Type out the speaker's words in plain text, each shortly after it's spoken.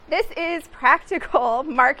this is practical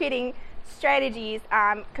marketing strategies,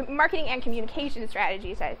 marketing and communication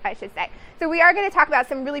strategies, I should say. So we are going to talk about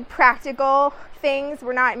some really practical things.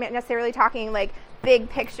 We're not necessarily talking like big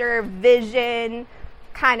picture vision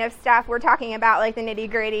kind of stuff. We're talking about like the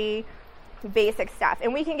nitty-gritty basic stuff,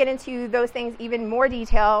 and we can get into those things even more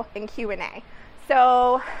detail in Q&A.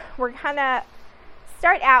 So we're gonna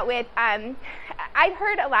start out with, I've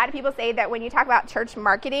heard a lot of people say that when you talk about church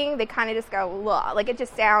marketing, they kind of just go, ugh, like it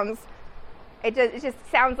just sounds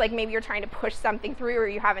like maybe you're trying to push something through or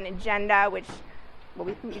you have an agenda, which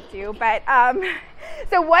we do. But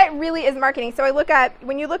so what really is marketing? So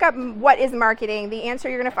when you look up what is marketing, the answer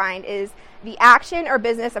you're going to find is the action or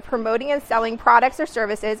business of promoting and selling products or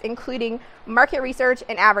services, including market research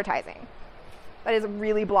and advertising. That is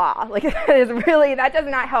really blah. Like that does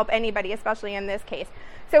not help anybody, especially in this case.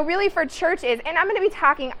 So really for churches, and I'm going to be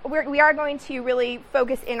talking, we are going to really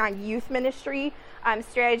focus in on youth ministry,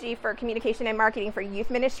 strategy for communication and marketing for youth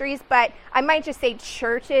ministries, but I might just say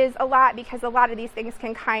churches a lot because a lot of these things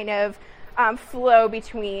can kind of flow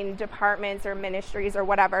between departments or ministries or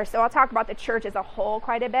whatever. So I'll talk about the church as a whole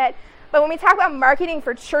quite a bit. But when we talk about marketing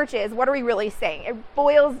for churches, what are we really saying? It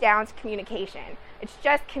boils down to communication. It's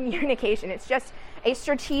just communication. It's just a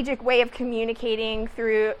strategic way of communicating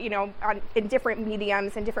through, in different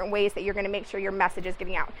mediums and different ways that you're going to make sure your message is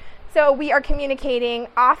getting out. So we are communicating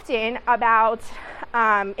often about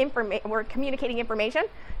we're communicating information.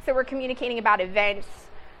 So we're communicating about events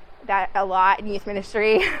that a lot in youth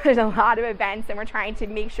ministry. There's a lot of events, and we're trying to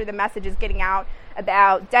make sure the message is getting out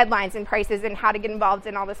about deadlines and prices and how to get involved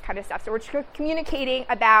in all this kind of stuff. So we're communicating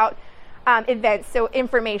about events, so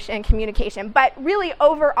information and communication. But really,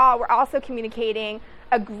 overall, we're also communicating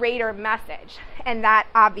a greater message, and that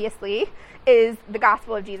obviously is the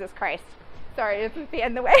gospel of Jesus Christ. Sorry, this is the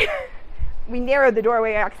end of the way. We narrowed the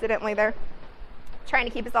doorway accidentally there, trying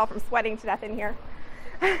to keep us all from sweating to death in here.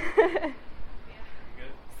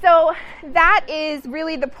 So that is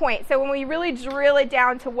really the point. So when we really drill it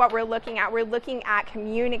down to what we're looking at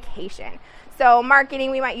communication. So marketing,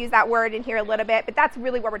 we might use that word in here a little bit, but that's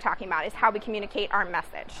really what we're talking about, is how we communicate our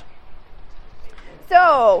message.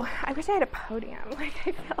 So I wish I had a podium. Like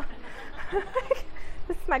I feel like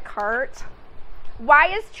this is my cart. Why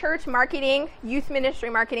is church marketing, youth ministry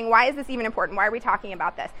marketing, why is this even important? Why are we talking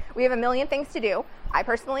about this? We have a million things to do. I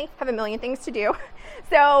personally have a million things to do.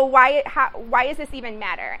 So why does this even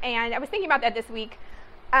matter? And I was thinking about that this week,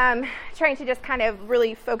 trying to just kind of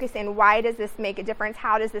really focus in, why does this make a difference?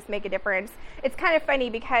 How does this make a difference? It's kind of funny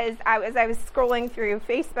because as I was scrolling through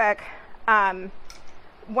Facebook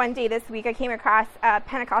one day this week, I came across a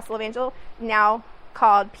Pentecostal Evangel, now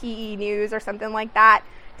called PE News or something like that.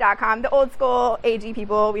 .com. The old school AG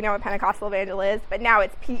people, we know what Pentecostal Evangel is, but now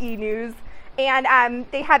it's PE News. And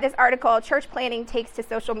they had this article, Church Planning Takes to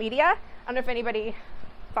Social Media. I don't know if anybody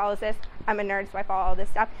follows this. I'm a nerd, so I follow all this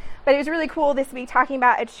stuff. But it was really cool this week talking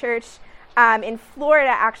about a church in Florida,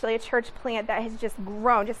 actually, a church plant that has just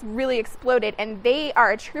grown, just really exploded. And they are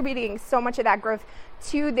attributing so much of that growth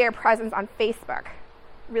to their presence on Facebook.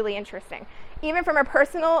 Really interesting. Even from a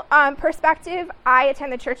personal perspective, I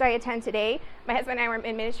attend the church I attend today. My husband and I were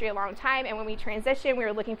in ministry a long time, and when we transitioned, we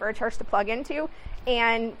were looking for a church to plug into,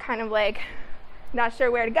 and kind of like not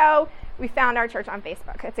sure where to go. We found our church on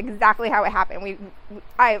Facebook. That's exactly how it happened.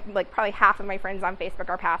 I like probably half of my friends on Facebook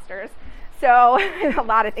are pastors, so a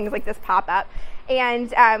lot of things like this pop up.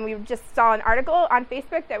 And we just saw an article on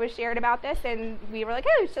Facebook that was shared about this, and we were like,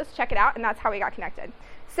 hey, let's just check it out, and that's how we got connected.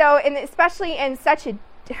 So, and especially in such a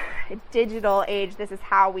digital age, this is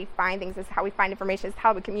how we find things, this is how we find information, this is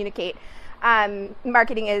how we communicate.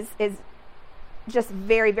 Marketing is just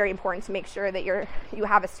very, very important to make sure that you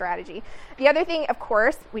have a strategy. The other thing, of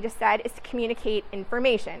course, we just said, is to communicate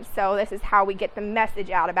information. So this is how we get the message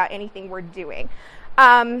out about anything we're doing.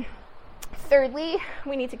 Thirdly,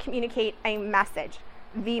 we need to communicate a message,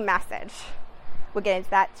 the message. We'll get into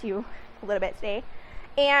that too a little bit today.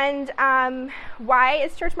 And why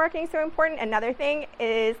is church marketing so important? Another thing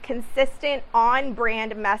is consistent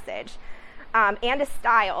on-brand message and a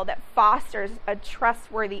style that fosters a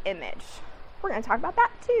trustworthy image. We're going to talk about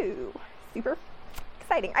that too. Super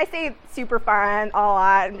exciting. I say super fun a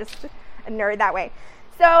lot. I'm just a nerd that way.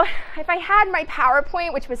 So if I had my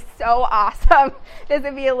PowerPoint, which was so awesome, this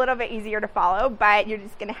would be a little bit easier to follow, but you're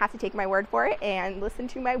just going to have to take my word for it and listen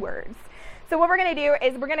to my words. So what we're going to do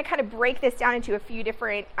is we're going to kind of break this down into a few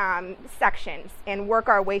different sections and work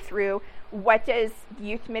our way through what does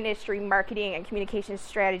youth ministry marketing and communication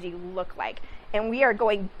strategy look like. And we are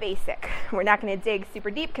going basic. We're not going to dig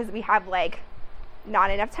super deep because we have like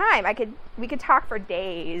not enough time. We could talk for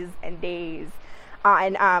days and days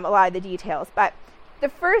on a lot of the details. But the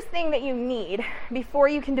first thing that you need before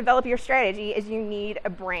you can develop your strategy is you need a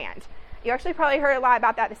brand. You actually probably heard a lot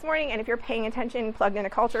about that this morning, and if you're paying attention, plugged into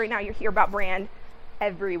culture right now, you hear about brand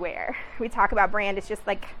everywhere. We talk about brand, it's just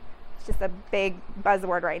a big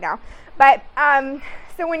buzzword right now. But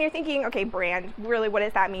so when you're thinking, okay, brand, really what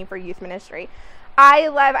does that mean for youth ministry? I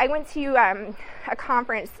went to a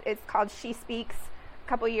conference, it's called She Speaks, a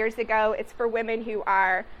couple years ago. It's for women who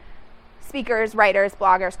are speakers, writers,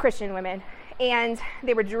 bloggers, Christian women, and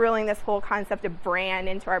they were drilling this whole concept of brand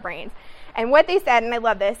into our brains. And what they said, and I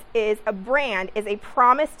love this, is a brand is a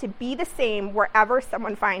promise to be the same wherever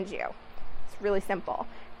someone finds you. It's really simple.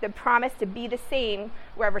 The promise to be the same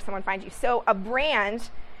wherever someone finds you. So a brand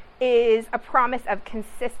is a promise of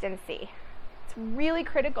consistency. It's really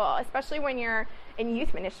critical, especially when you're in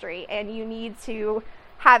youth ministry and you need to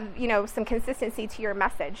have, some consistency to your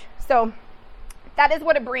message. So that is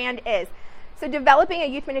what a brand is. So developing a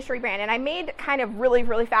youth ministry brand, and I made kind of really,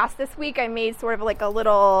 really fast this week, I made sort of like a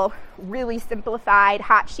little really simplified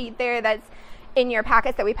hot sheet there that's in your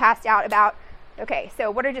packets that we passed out about, okay,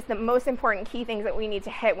 so what are just the most important key things that we need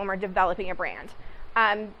to hit when we're developing a brand?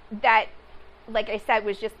 That, like I said,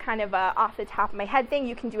 was just kind of a off the top of my head thing.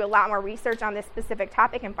 You can do a lot more research on this specific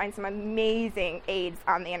topic and find some amazing aids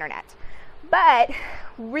on the internet. But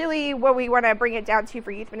really what we want to bring it down to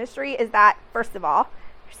for youth ministry is that, first of all,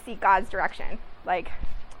 seek God's direction. Like,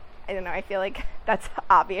 I don't know, I feel like that's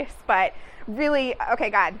obvious, but really, okay,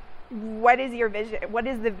 God, what is your vision? What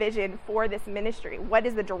is the vision for this ministry? What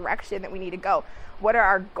is the direction that we need to go? What are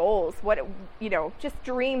our goals? Just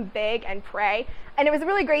dream big and pray. And it was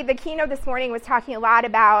really great. The keynote this morning was talking a lot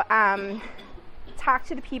about talk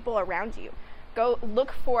to the people around you. Go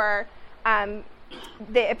look for not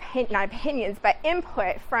opinions, but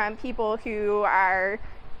input from people who are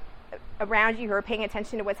around you, who are paying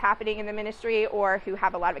attention to what's happening in the ministry or who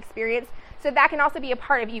have a lot of experience. So that can also be a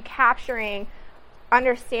part of you capturing,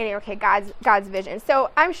 understanding, okay, God's vision.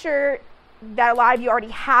 So I'm sure that a lot of you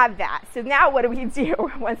already have that. So now what do we do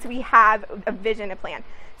once we have a vision, a plan?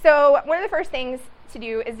 So one of the first things to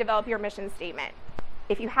do is develop your mission statement.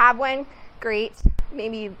 If you have one, great.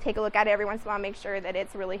 Maybe take a look at it every once in a while, make sure that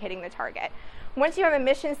it's really hitting the target. Once you have a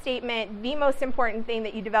mission statement, the most important thing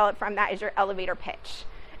that you develop from that is your elevator pitch.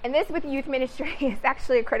 And this with youth ministry is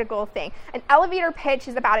actually a critical thing. An elevator pitch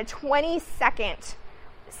is about a 20-second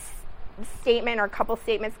statement or a couple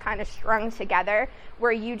statements kind of strung together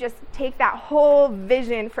where you just take that whole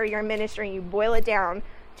vision for your ministry and you boil it down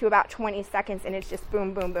to about 20 seconds and it's just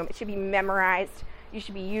boom, boom, boom. It should be memorized. You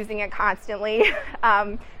should be using it constantly.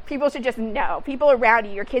 People should just know. People around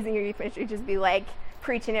you, your kids in your youth ministry, just be like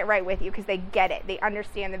preaching it right with you because they get it. They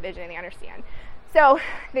understand the vision. They understand. So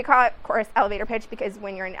they call it, of course, elevator pitch because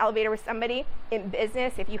when you're in an elevator with somebody in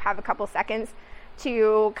business, if you have a couple seconds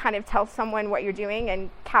to kind of tell someone what you're doing and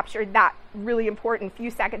capture that really important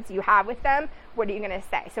few seconds you have with them, what are you going to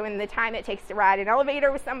say? So in the time it takes to ride an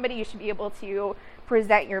elevator with somebody, you should be able to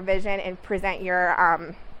present your vision and present your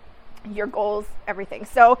goals, everything.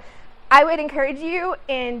 So I would encourage you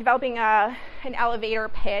in developing an elevator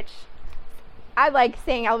pitch. I like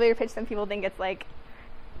saying elevator pitch. Some people think it's like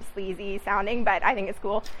sleazy sounding, but I think it's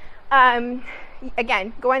cool.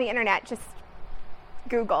 Again, go on the internet, just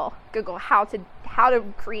Google how to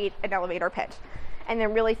create an elevator pitch, and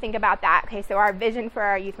then really think about that. Okay, so our vision for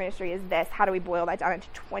our youth ministry is this. How do we boil that down into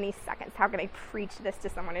 20 seconds? How can I preach this to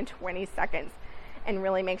someone in 20 seconds and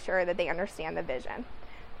really make sure that they understand the vision?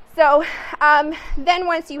 So then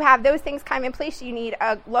once you have those things kind of in place, you need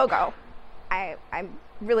a logo. I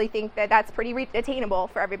really think that that's pretty attainable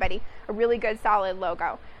for everybody, a really good solid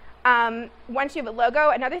logo. Once you have a logo,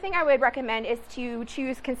 another thing I would recommend is to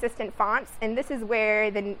choose consistent fonts, and this is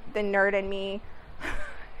where the nerd in me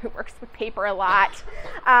who works with paper a lot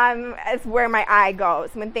is where my eye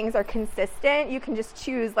goes. When things are consistent, you can just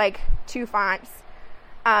choose like 2 fonts.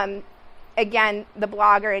 Again, the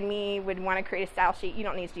blogger in me would want to create a style sheet. You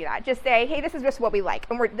don't need to do that. Just say, hey, this is just what we like,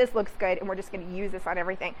 and this looks good, and we're just going to use this on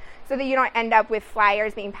everything, so that you don't end up with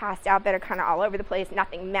flyers being passed out that are kind of all over the place.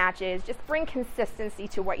 Nothing matches. Just bring consistency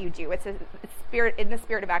to what you do. It's spirit in the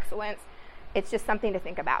spirit of excellence. It's just something to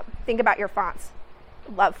think about. Think about your fonts.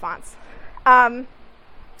 Love fonts. And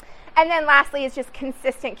then lastly is just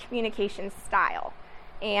consistent communication style.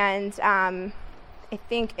 And I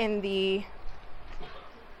think in the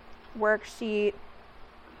worksheet,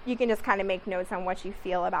 you can just kind of make notes on what you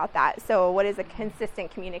feel about that. So what is a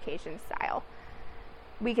consistent communication style?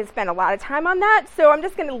 We can spend a lot of time on that, so I'm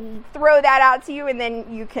just going to throw that out to you, and then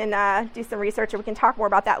you can do some research, or we can talk more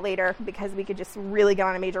about that later, because we could just really go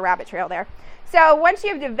on a major rabbit trail there. So once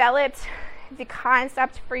you have developed the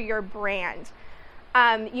concept for your brand,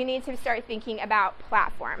 you need to start thinking about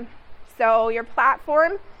platform. So your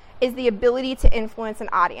platform is the ability to influence an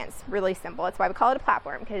audience. Really simple. That's why we call it a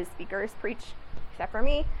platform, because speakers preach, except for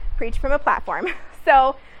me, preach from a platform.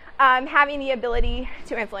 So having the ability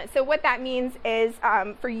to influence. So what that means is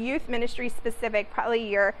for youth ministry specific, probably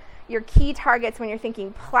your key targets when you're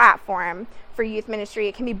thinking platform for youth ministry,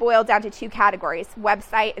 it can be boiled down to two categories: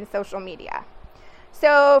 website and social media.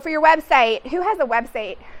 So for your website, who has a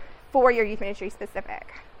website for your youth ministry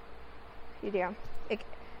specific? You do.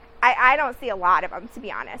 I don't see a lot of them, to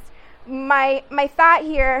be honest. My thought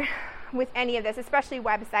here with any of this, especially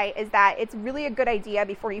website, is that it's really a good idea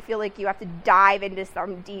before you feel like you have to dive into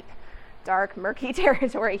some deep, dark, murky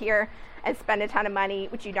territory here and spend a ton of money,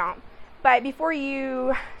 which you don't. But before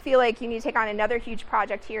you feel like you need to take on another huge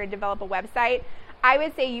project here and develop a website, I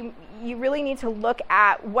would say you really need to look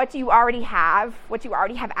at what you already have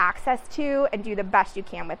access to, and do the best you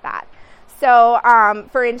can with that. So,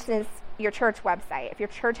 for instance, your church website. If your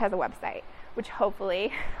church has a website, which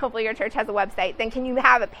hopefully your church has a website, then can you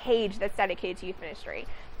have a page that's dedicated to youth ministry?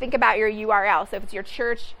 Think about your URL. So if it's your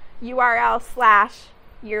church URL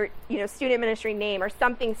 / your student ministry name, or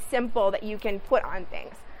something simple that you can put on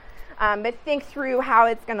things. But think through how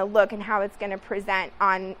it's going to look and how it's going to present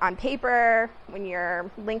on paper, when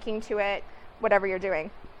you're linking to it, whatever you're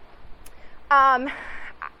doing.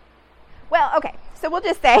 Well, okay, so we'll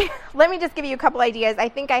just say, let me just give you a couple ideas. I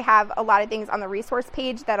think I have a lot of things on the resource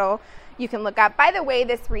page you can look up. By the way,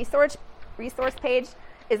 this resource page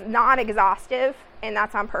is not exhaustive, and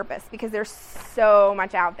that's on purpose, because there's so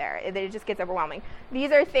much out there. It just gets overwhelming.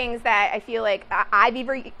 These are things that I feel like I've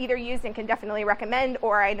either used and can definitely recommend,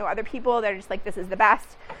 or I know other people that are just like, this is the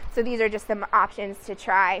best. So these are just some options to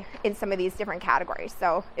try in some of these different categories.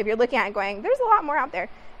 So if you're looking at it going, there's a lot more out there.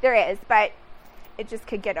 There is, but it just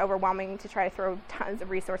could get overwhelming to try to throw tons of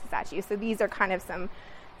resources at you. So these are kind of some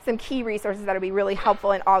key resources that will be really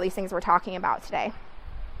helpful in all these things we're talking about today.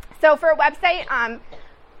 So for a website,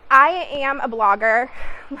 I am a blogger,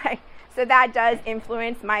 so that does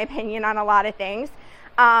influence my opinion on a lot of things.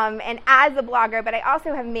 And as a blogger, but I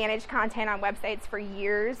also have managed content on websites for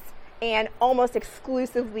years, and almost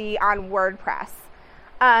exclusively on WordPress.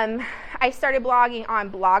 I started blogging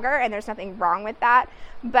on Blogger, and there's nothing wrong with that,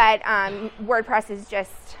 but WordPress is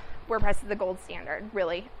the gold standard,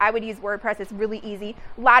 really. I would use WordPress. It's really easy.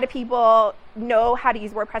 A lot of people know how to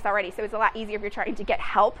use WordPress already, so it's a lot easier if you're trying to get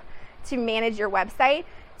help to manage your website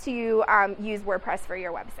to use WordPress for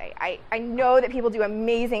your website. I know that people do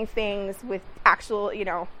amazing things with actual,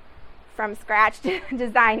 from scratch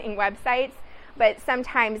designing websites, but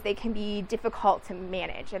sometimes they can be difficult to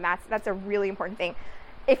manage, and that's a really important thing.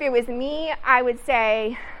 If it was me, I would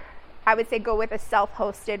say go with a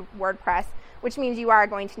self-hosted WordPress, which means you are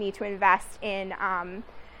going to need to invest in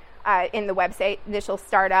the website initial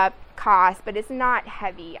startup cost, but it's not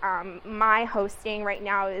heavy. My hosting right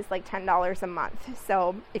now is like $10 a month,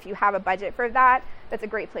 so if you have a budget for that, that's a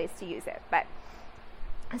great place to use it. But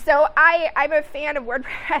so I'm a fan of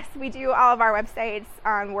WordPress. We do all of our websites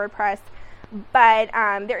on WordPress. But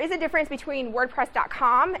there is a difference between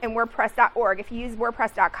WordPress.com and WordPress.org. If you use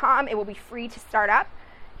WordPress.com, it will be free to start up.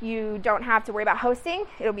 You don't have to worry about hosting.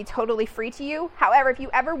 It'll be totally free to you. However, if you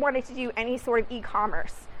ever wanted to do any sort of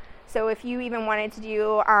e-commerce, so if you even wanted to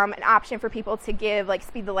do an option for people to give like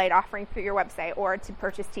Speed the Light offering through your website, or to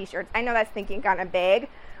purchase t-shirts, I know that's thinking kind of big,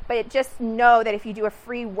 but just know that if you do a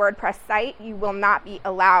free WordPress site, you will not be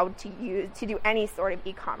allowed to do any sort of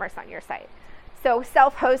e-commerce on your site. So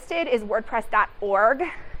self-hosted is WordPress.org,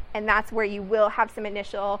 and that's where you will have some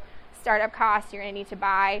initial startup costs. You're going to need to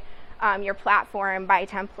buy your platform, buy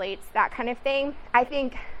templates, that kind of thing. I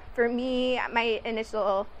think for me, my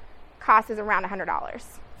initial cost is around $100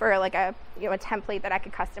 for like a template that I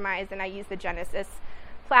could customize, and I use the Genesis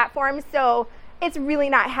platform. So it's really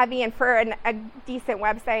not heavy, and for a decent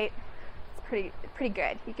website, it's pretty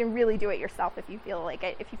good. You can really do it yourself if you feel like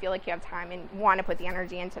it, if you feel like you have time and want to put the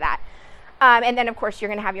energy into that. And then, of course, you're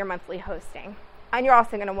going to have your monthly hosting. And you're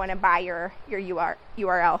also going to want to buy your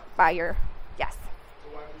URL, yes. So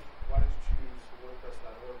why did you choose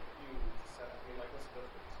WordPress.org? What's the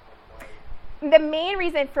difference? The main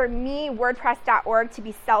reason for me, WordPress.org, to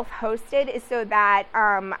be self-hosted is so that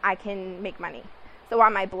I can make money. So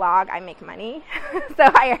on my blog, I make money. So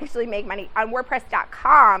I actually make money. On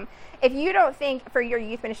WordPress.com, if you don't think for your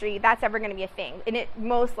youth ministry that's ever going to be a thing, and it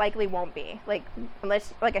most likely won't be,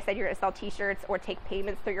 unless, like I said, you're going to sell t-shirts or take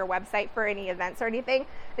payments through your website for any events or anything,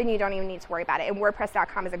 then you don't even need to worry about it. And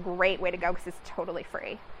WordPress.com is a great way to go because it's totally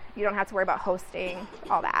free. You don't have to worry about hosting,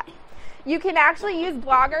 all that. You can actually use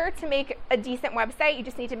Blogger to make a decent website. You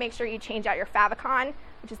just need to make sure you change out your favicon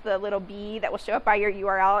which is the little B that will show up by your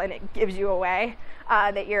URL, and it gives you away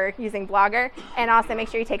that you're using Blogger. And also make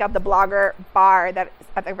sure you take out the Blogger bar that's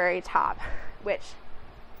at the very top, which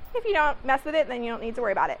if you don't mess with it, then you don't need to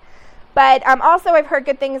worry about it. But also I've heard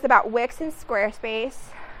good things about Wix and Squarespace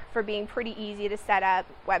for being pretty easy to set up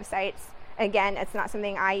websites. Again, it's not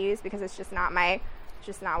something I use because it's just not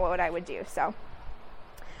what I would do. So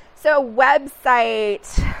website,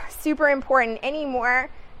 super important anymore.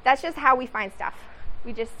 That's just how we find stuff.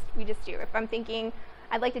 We just do. If I'm thinking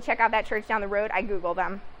I'd like to check out that church down the road, I Google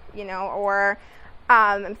them, or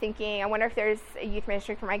I'm thinking I wonder if there's a youth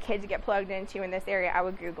ministry for my kids to get plugged into in this area, I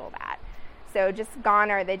would Google that. So just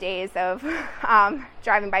gone are the days of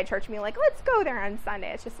driving by church and being like, let's go there on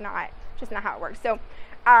Sunday. It's just not how it works. So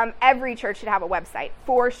every church should have a website.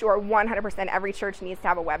 For sure, 100% every church needs to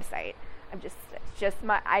have a website.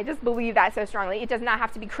 I just believe that so strongly. It does not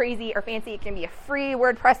have to be crazy or fancy. It can be a free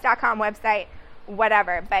WordPress.com website,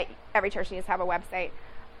 whatever, but every church needs to have a website.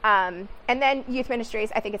 And then youth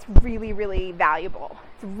ministries, I think it's really, really valuable.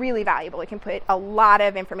 It's really valuable. It can put a lot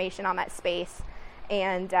of information on that space,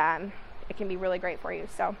 and it can be really great for you.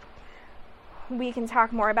 So we can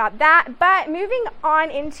talk more about that. But moving on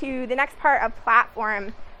into the next part of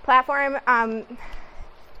platform, the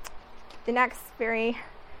next very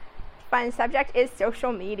fun subject is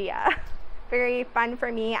social media. Very fun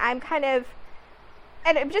for me. And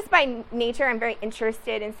just by nature, I'm very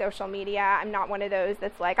interested in social media. I'm not one of those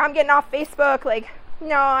that's like, I'm getting off Facebook. Like,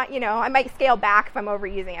 no, I might scale back if I'm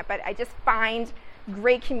overusing it, but I just find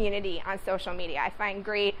great community on social media. I find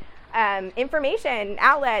great information,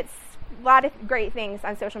 outlets, a lot of great things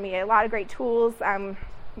on social media, a lot of great tools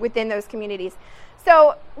within those communities.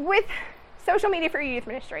 So with social media for your youth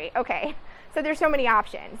ministry, okay, so there's so many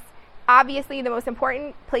options. Obviously, the most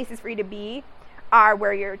important places for you to be are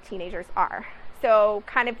where your teenagers are. So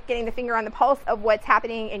kind of getting the finger on the pulse of what's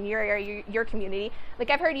happening in your area, your community. Like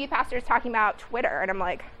I've heard youth pastors talking about Twitter, and I'm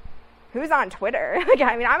like, who's on Twitter?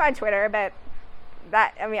 I'm on Twitter, but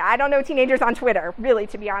I don't know teenagers on Twitter, really,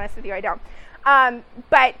 to be honest with you, I don't.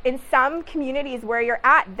 But in some communities where you're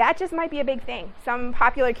at, that just might be a big thing. Some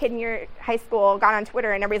popular kid in your high school got on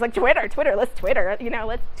Twitter, and everybody's like, Twitter, let's Twitter,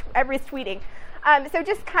 everybody's tweeting. So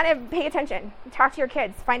just kind of pay attention, talk to your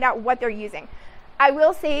kids, find out what they're using. I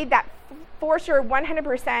will say that for sure,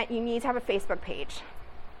 100%, you need to have a Facebook page.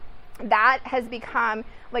 That has become,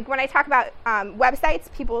 like when I talk about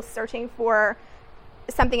websites, people searching for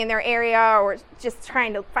something in their area or just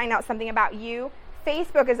trying to find out something about you,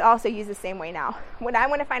 Facebook is also used the same way now. When I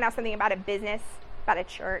want to find out something about a business, about a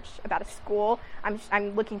church, about a school,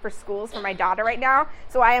 I'm looking for schools for my daughter right now.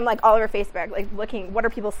 So I am like all over Facebook, like looking, what are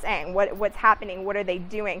people saying? What's happening? What are they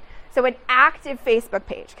doing? So an active Facebook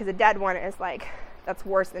page, because a dead one is like, that's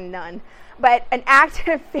worse than none. But an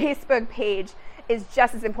active Facebook page is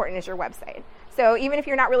just as important as your website. So even if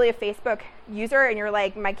you're not really a Facebook user and you're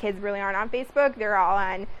like, my kids really aren't on Facebook, they're all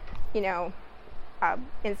on,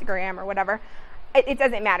 Instagram or whatever, it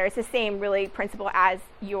doesn't matter. It's the same really principle as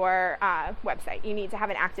your website. You need to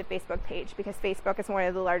have an active Facebook page because Facebook is one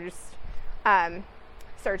of the largest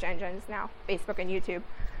search engines now. Facebook and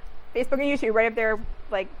YouTube right up there,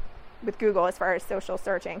 like with Google as far as social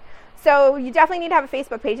searching. So you definitely need to have a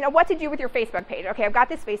Facebook page. Now, what to do with your Facebook page? Okay, I've got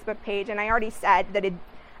this Facebook page, and I already said that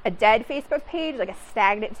a dead Facebook page, like a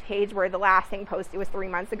stagnant page where the last thing posted was 3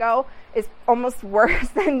 months ago, is almost worse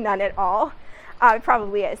than none at all. It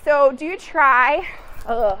probably is. So do try,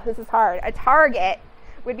 this is hard, a target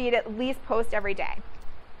would be to at least post every day.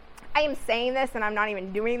 I am saying this and I'm not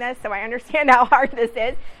even doing this, so I understand how hard this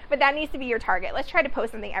is, but that needs to be your target. Let's try to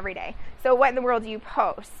post something every day. So what in the world do you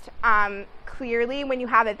post? Clearly, when you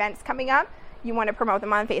have events coming up, you want to promote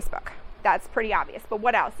them on Facebook. That's pretty obvious. But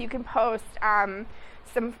what else? You can post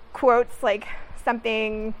some quotes, like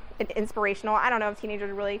something inspirational. I don't know if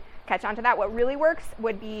teenagers really catch on to that. What really works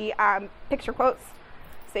would be picture quotes.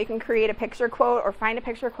 So you can create a picture quote or find a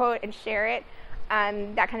picture quote and share it.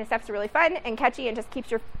 That kind of stuff is really fun and catchy and just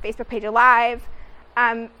keeps your Facebook page alive.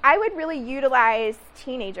 I would really utilize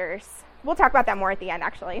teenagers. We'll talk about that more at the end,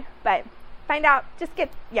 actually. But find out,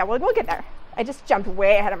 we'll get there. I just jumped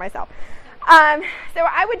way ahead of myself. So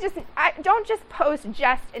I would don't just post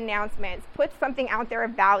just announcements. Put something out there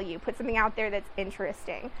of value. Put something out there that's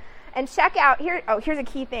interesting. And check out, here's a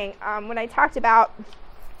key thing. When I talked about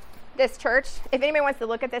this church, if anybody wants to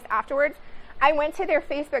look at this afterwards, I went to their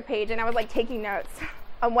Facebook page and I was like taking notes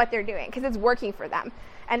on what they're doing because it's working for them.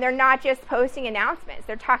 And they're not just posting announcements.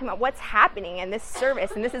 They're talking about what's happening in this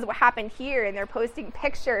service and this is what happened here. And they're posting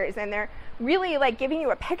pictures and they're really like giving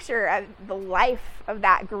you a picture of the life of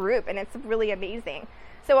that group. And it's really amazing.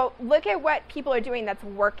 So look at what people are doing that's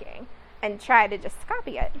working. and try to just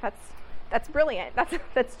copy it. That's brilliant.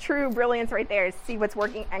 That's true brilliance right there, is see what's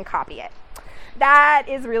working and copy it. That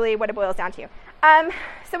is really what it boils down to.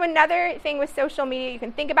 So another thing with social media you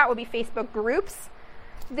can think about would be Facebook groups.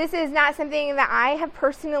 This is not something that I have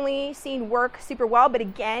personally seen work super well, but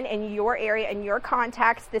again, in your area, in your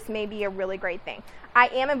context, this may be a really great thing. I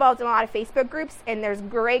am involved in a lot of Facebook groups, and there's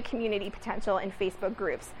great community potential in Facebook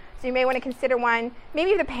groups. So you may want to consider one,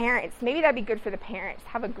 maybe the parents. Maybe that'd be good for the parents.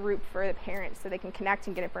 Have a group for the parents so they can connect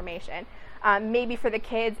and get information. Maybe for the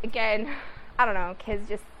kids, again, I don't know, kids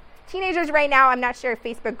just, teenagers right now, I'm not sure if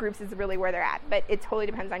Facebook groups is really where they're at, but it totally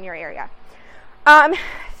depends on your area.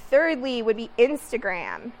 Thirdly would be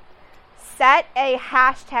Instagram. Set a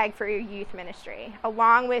hashtag for your youth ministry.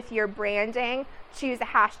 Along with your branding, choose a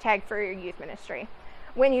hashtag for your youth ministry.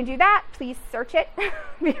 When you do that, please search it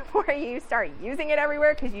before you start using it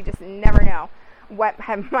everywhere, because you just never know what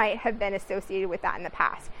might have been associated with that in the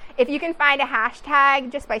past. If you can find a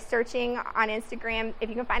hashtag just by searching on Instagram, if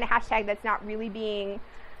you can find a hashtag that's not really being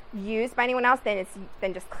used by anyone else, then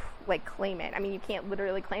just like claim it. I mean, you can't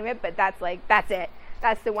literally claim it, but that's it.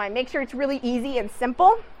 That's the one. Make sure it's really easy and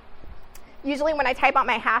simple. Usually when I type out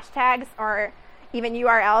my hashtags or even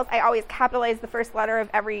URLs, I always capitalize the first letter of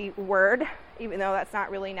every word, even though that's not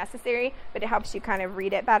really necessary, but it helps you kind of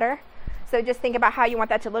read it better. So just think about how you want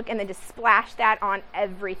that to look, and then just splash that on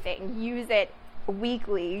everything. Use it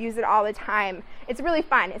weekly. Use it all the time. It's really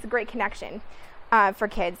fun. It's a great connection for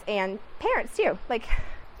kids and parents too. Like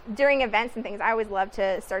during events and things, I always love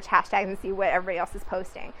to search hashtags and see what everybody else is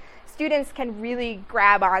posting. Students can really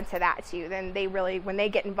grab onto that too. Then when they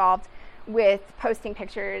get involved with posting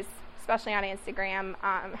pictures, especially on Instagram,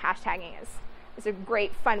 hashtagging is a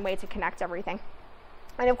great, fun way to connect everything.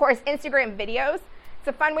 And of course, Instagram videos. It's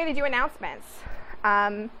a fun way to do announcements.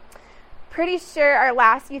 Pretty sure our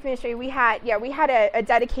last youth ministry, we had a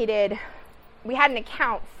dedicated, we had an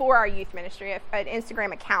account for our youth ministry, an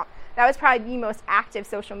Instagram account. That was probably the most active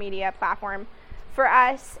social media platform for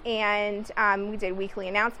us, and we did weekly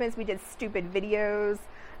announcements. We did stupid videos.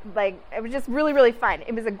 Like, it was just really, really fun.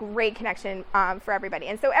 It was a great connection for everybody.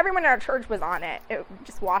 And so everyone in our church was on it,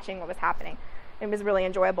 just watching what was happening. It was really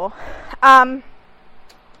enjoyable. I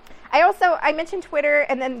mentioned Twitter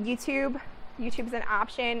and then YouTube. YouTube's an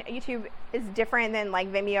option. YouTube is different than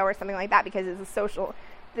like Vimeo or something like that because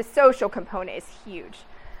the social component is huge.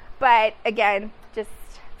 But again, just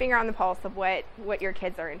finger on the pulse of what your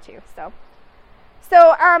kids are into. So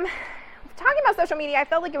talking about social media, I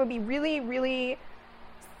felt like it would be really, really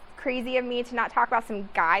crazy of me to not talk about some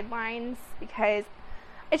guidelines, because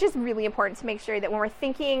it's just really important to make sure that when we're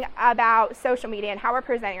thinking about social media and how we're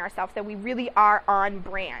presenting ourselves, that we really are on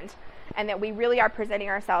brand and that we really are presenting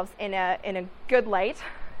ourselves in a good light.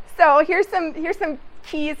 So here's some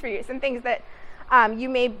keys for you, some things that you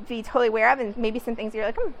may be totally aware of, and maybe some things you're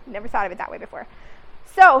like, never thought of it that way before.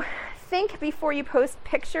 So think before you post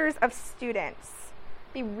pictures of students.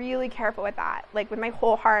 Be really careful with that. Like, with my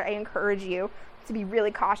whole heart, I encourage you to be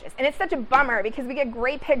really cautious. And it's such a bummer because we get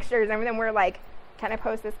great pictures and then we're like, can I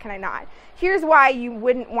post this? Can I not? Here's why you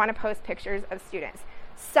wouldn't want to post pictures of students.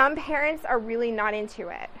 Some parents are really not into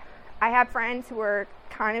it. I have friends who are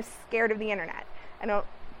kind of scared of the internet.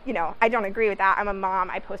 I don't agree with that. I'm a mom.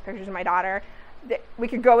 I post pictures of my daughter. We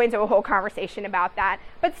could go into a whole conversation about that.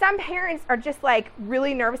 But some parents are just like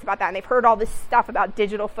really nervous about that, and they've heard all this stuff about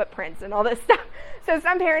digital footprints and all this stuff. So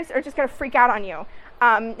some parents are just going to freak out on you.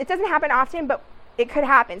 It doesn't happen often, but it could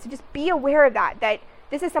happen. So just be aware of that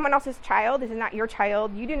this is someone else's child. This is not your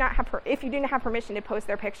child. You do not have, if you do not have permission to post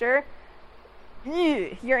their picture,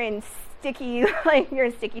 you're in sticky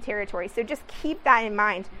territory. So just keep that in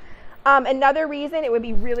mind. Another reason it would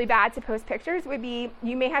be really bad to post pictures would be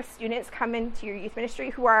you may have students come into your youth ministry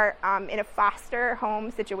who are in a foster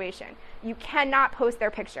home situation. You cannot post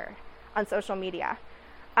their picture on social media.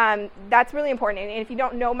 That's really important. And if you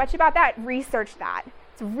don't know much about that, research that.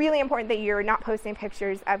 It's really important that you're not posting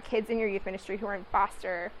pictures of kids in your youth ministry who are in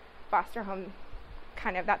foster home.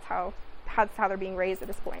 Kind of that's how they're being raised at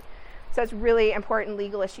this point. So it's really important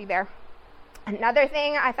legal issue there. Another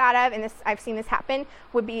thing I thought of, and I've seen this happen,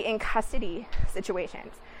 would be in custody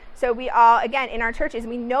situations. So we all, again, in our churches,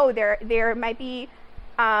 we know there might be,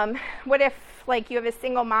 what if like you have a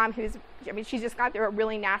single mom she's just got through a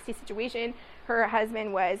really nasty situation. Her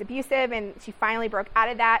husband was abusive and she finally broke out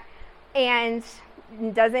of that and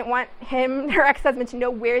doesn't want her ex-husband to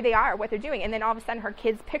know where they are, what they're doing. And then all of a sudden her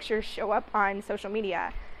kids' pictures show up on social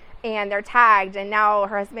media. and they're tagged, and now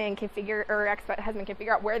her husband can ex-husband can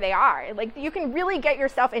figure out where they are. Like, you can really get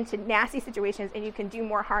yourself into nasty situations, and you can do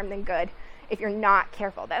more harm than good if you're not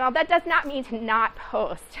careful. Now, that does not mean to not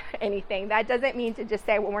post anything. That doesn't mean to just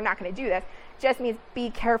say, well, we're not going to do this. It just means be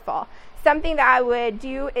careful. Something that I would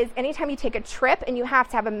do is anytime you take a trip and you have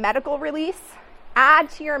to have a medical release, add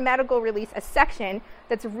to your medical release a section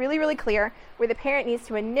that's really, really clear where the parent needs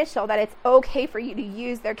to initial that it's okay for you to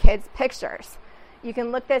use their kids' pictures. You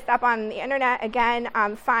can look this up on the internet. Again,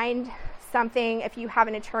 find something. If you have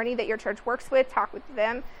an attorney that your church works with, talk with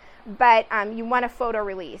them. But you want a photo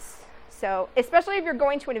release. So especially if you're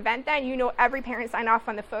going to an event, then you know every parent signed off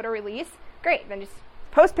on the photo release. Great, then just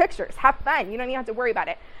post pictures. Have fun. You don't even have to worry about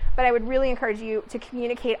it. But I would really encourage you to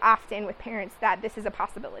communicate often with parents that this is a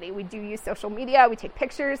possibility. We do use social media. We take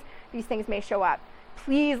pictures. These things may show up.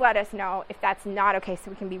 Please let us know if that's not okay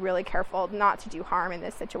so we can be really careful not to do harm in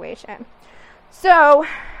this situation. So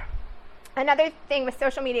another thing with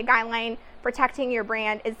social media guideline protecting your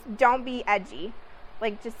brand is don't be edgy.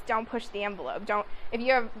 Like, just don't push the envelope. If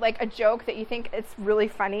you have like a joke that you think it's really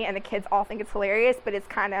funny and the kids all think it's hilarious, but it's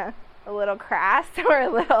kind of a little crass or a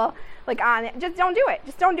little like on it, just don't do it.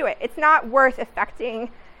 Just don't do it. It's not worth affecting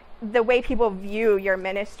the way people view your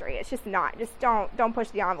ministry. It's just not. Just don't push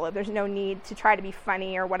the envelope. There's no need to try to be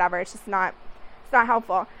funny or whatever. It's not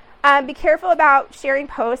helpful. Be careful about sharing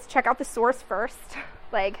posts. Check out the source first.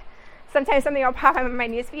 Like, sometimes something will pop up in my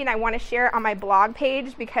newsfeed and I want to share it on my blog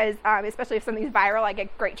page because, especially if something's viral, I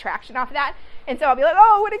get great traction off of that. And so I'll be like,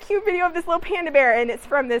 oh, what a cute video of this little panda bear. And it's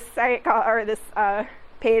from this site this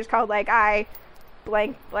page called like I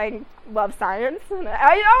blank love science. And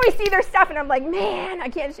I always see their stuff and I'm like, man, I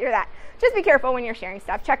can't share that. Just be careful when you're sharing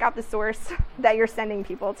stuff. Check out the source that you're sending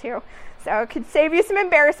people to. So it could save you some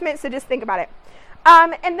embarrassment. So just think about it.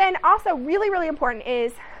 And then also really, really important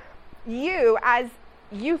is you as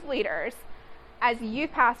youth leaders, as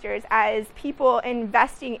youth pastors, as people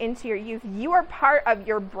investing into your youth, you are part of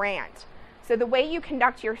your brand. So the way you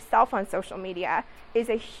conduct yourself on social media is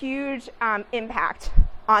a huge impact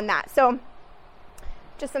on that. So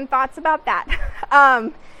just some thoughts about that.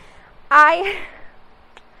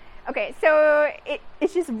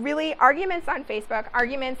 It's just really arguments on Facebook,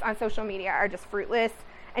 arguments on social media are just fruitless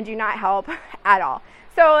and do not help at all.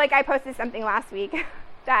 So like I posted something last week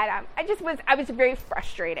that I was very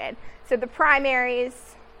frustrated. So the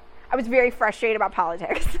primaries, I was very frustrated about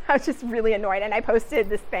politics. I was just really annoyed and I posted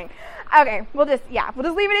this thing. Okay, we'll just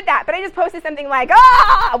leave it at that. But I just posted something like,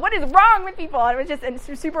 what is wrong with people? And it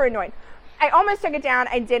was super annoying. I almost took it down.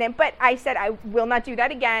 I didn't, but I said I will not do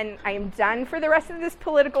that again. I am done for the rest of this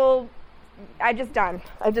political. I'm just done.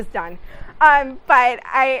 But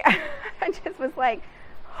I just was like,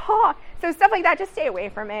 So stuff like that, just stay away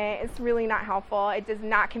from it. It's really not helpful. It does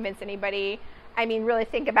not convince anybody. I mean, really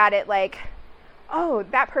think about it like, oh,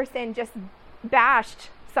 that person just bashed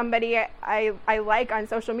somebody I like on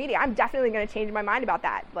social media. I'm definitely going to change my mind about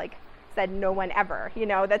that. Like, said no one ever.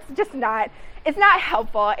 That's just not, it's not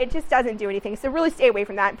helpful. It just doesn't do anything. So really stay away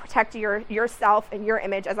from that and protect yourself and your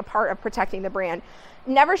image as a part of protecting the brand.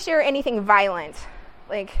 Never share anything violent.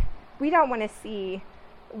 Like, we don't want to see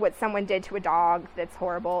what someone did to a dog that's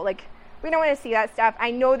horrible. Like, we don't want to see that stuff.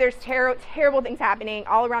 I know there's terrible things happening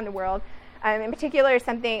all around the world. In particular,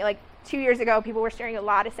 something like 2 years ago, people were sharing a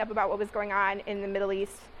lot of stuff about what was going on in the Middle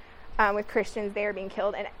East with Christians there being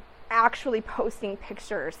killed and actually posting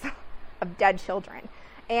pictures of dead children.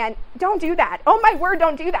 And don't do that. Oh my word,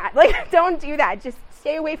 don't do that. Like, don't do that. Just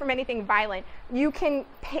stay away from anything violent. You can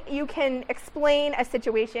explain a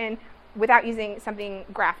situation without using something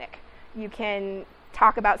graphic. You can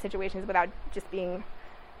talk about situations without just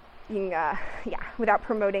without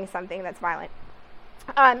promoting something that's violent.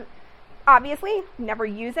 Obviously, never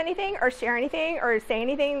use anything or share anything or say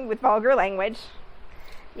anything with vulgar language.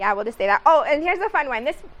 Yeah, we'll just say that. Oh, and here's a fun one.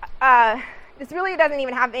 This really doesn't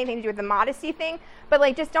even have anything to do with the modesty thing, but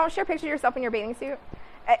like, just don't share pictures of yourself in your bathing suit.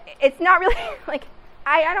 It's not really like,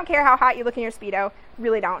 I don't care how hot you look in your Speedo.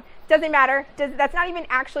 Really don't. Doesn't matter. That's not even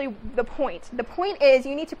actually the point. The point is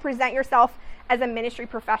you need to present yourself as a ministry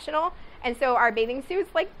professional. And so our bathing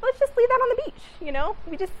suits, like, let's just leave that on the beach.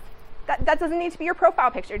 That doesn't need to be your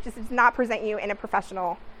profile picture. It just does not present you in a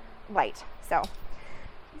professional light. So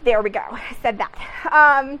there we go. I said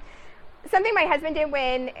that. Something my husband did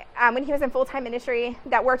when he was in full-time ministry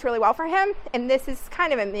that worked really well for him, and this is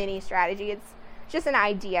kind of a mini strategy. It's just an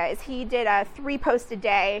idea, is he did a 3 post a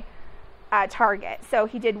day target. So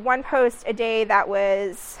he did 1 post a day that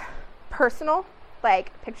was personal,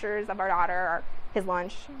 like pictures of our daughter or his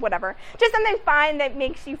lunch, whatever. Just something fun that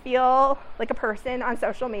makes you feel like a person on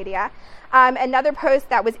social media. Another post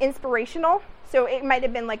that was inspirational. So it might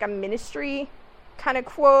have been like a ministry kind of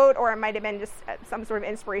quote, or it might have been just some sort of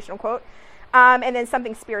inspirational quote. And then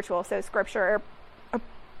something spiritual, so scripture,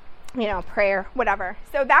 prayer, whatever.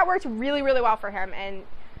 So that worked really, really well for him. And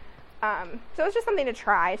so it's just something to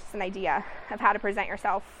try. It's just an idea of how to present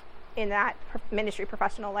yourself in that ministry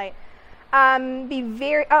professional light.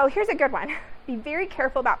 Here's a good one. Be very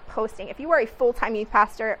careful about posting. If you are a full-time youth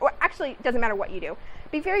pastor, or actually it doesn't matter what you do,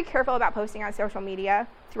 be very careful about posting on social media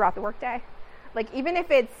throughout the workday. Like even if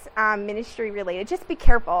it's ministry related, just be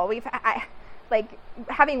careful.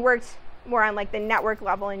 Having worked more on like the network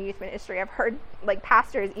level in youth ministry, I've heard like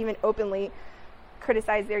pastors even openly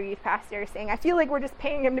criticize their youth pastors, saying, I feel like we're just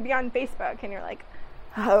paying him to be on Facebook. And you're like,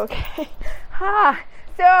 okay.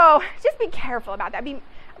 So just be careful about that.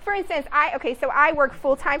 For instance, I work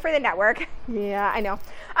full-time for the network. Yeah, I know.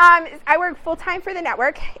 I work full-time for the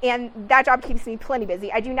network, and that job keeps me plenty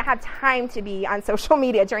busy. I do not have time to be on social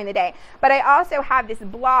media during the day. But I also have this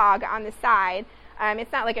blog on the side.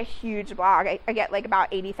 It's not like a huge blog. I get like about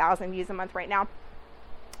 80,000 views a month right now.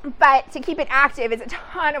 But to keep it active is a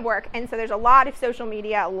ton of work. And so there's a lot of social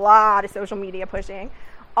media pushing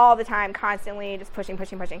all the time, constantly, just pushing.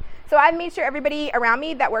 So I've made sure everybody around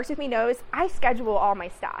me that works with me knows I schedule all my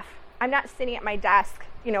stuff. I'm not sitting at my desk,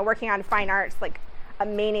 working on fine arts like a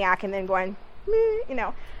maniac and then going,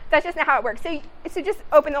 that's just not how it works. So just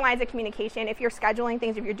open the lines of communication. If you're scheduling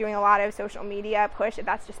things, if you're doing a lot of social media push, if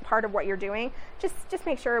that's just part of what you're doing, just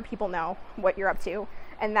make sure people know what you're up to.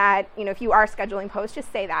 And that, if you are scheduling posts,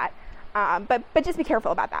 just say that. But just be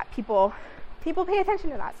careful about that. People pay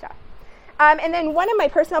attention to that stuff. And then one of my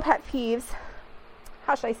personal pet peeves,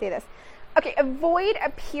 how should I say this? Okay, avoid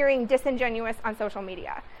appearing disingenuous on social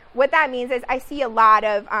media. What that means is I see a lot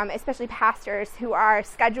of, especially pastors, who are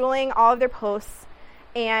scheduling all of their posts,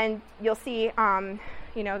 and you'll see,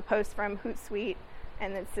 the post from Hootsuite,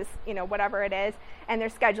 and it's just, whatever it is, and they're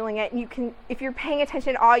scheduling it, and you can, if you're paying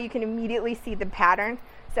attention at all, you can immediately see the pattern.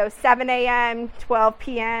 So 7 a.m., 12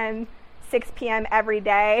 p.m., 6 p.m. every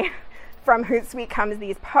day. From Hootsuite comes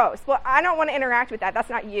these posts. Well, I don't want to interact with that.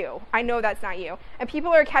 That's not you. I know that's not you. And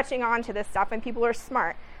people are catching on to this stuff, and people are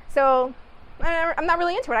smart. So I'm not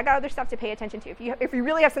really into it. I got other stuff to pay attention to. If you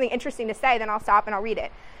really have something interesting to say, then I'll stop and I'll read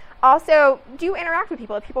it. Also, do interact with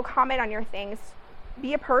people. If people comment on your things,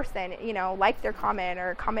 be a person. Like their comment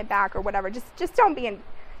or comment back or whatever. Just don't be in.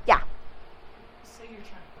 Yeah. Say you're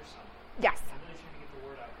trying to push something. Yes. I'm really trying to get the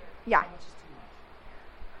word out there. Yeah. How much is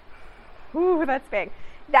too much? Ooh, that's big.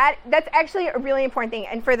 That's actually a really important thing.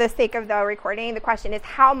 And for the sake of the recording, the question is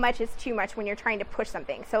how much is too much when you're trying to push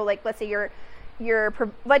something. So like, let's say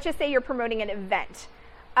let's just say you're promoting an event.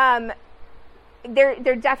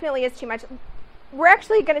 There definitely is too much. We're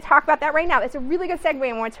actually going to talk about that right now. It's a really good segue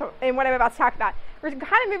in what I'm about to talk about. We're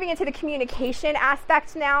kind of moving into the communication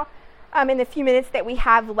aspect now, in the few minutes that we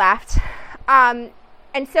have left.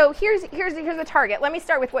 And so here's a target. Let me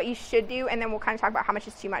start with what you should do, and then we'll kind of talk about how much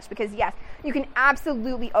is too much. Because yes, you can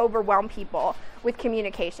absolutely overwhelm people with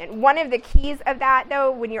communication. One of the keys of that,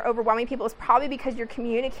 though, when you're overwhelming people, is probably because you're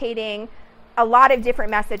communicating a lot of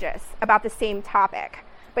different messages about the same topic.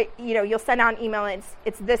 But you'll send out an email and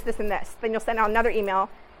it's this, and this. Then you'll send out another email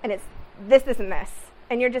and it's this, and this.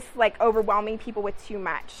 And you're just like overwhelming people with too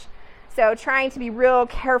much. So trying to be real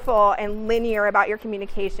careful and linear about your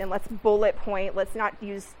communication. Let's bullet point. Let's not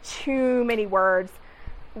use too many words.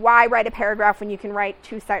 Why write a paragraph when you can write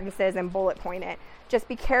 2 sentences and bullet point it? Just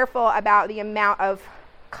be careful about the amount of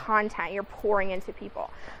content you're pouring into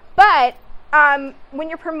people. But when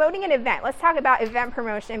you're promoting an event, let's talk about event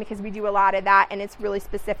promotion because we do a lot of that and it's really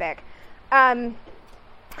specific.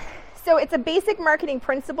 So it's a basic marketing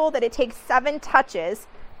principle that it takes 7 touches,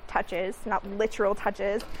 not literal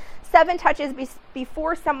touches, 7 touches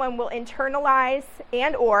before someone will internalize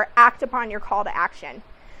and or act upon your call to action.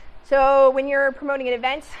 So when you're promoting an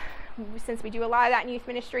event, since we do a lot of that in youth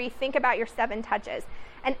ministry, think about your 7 touches.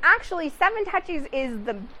 And actually 7 touches is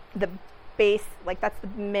the base, like that's the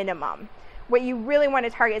minimum. What you really want to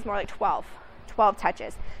target is more like 12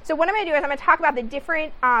 touches. So what I'm going to do is I'm going to talk about the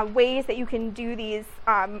different ways that you can do these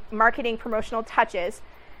marketing promotional touches.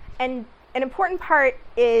 And an important part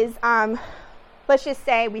is, let's just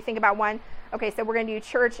say we think about one. Okay, so we're going to do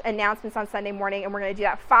church announcements on Sunday morning, and we're going to do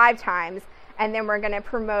that 5 times. And then we're going to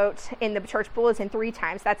promote in the church bulletin 3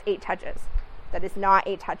 times. That's 8 touches. That is not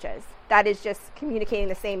 8 touches. That is just communicating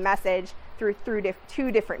the same message through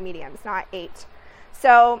 2 different mediums, not 8.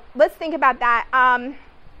 So let's think about that.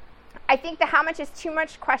 I think the how much is too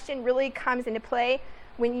much question really comes into play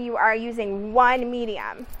when you are using one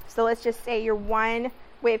medium. So let's just say your one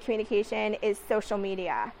way of communication is social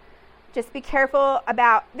media. Just be careful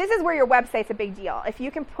about, this is where your website's a big deal. If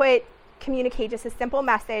you can communicate just a simple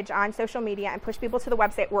message on social media and push people to the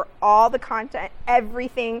website where all the content,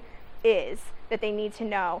 everything is that they need to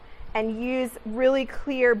know, and use really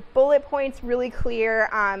clear bullet points, really clear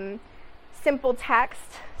simple text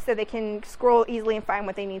so they can scroll easily and find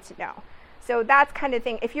what they need to know. So that's kind of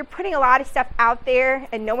thing. If you're putting a lot of stuff out there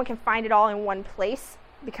and no one can find it all in one place,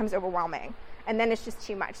 it becomes overwhelming. And then it's just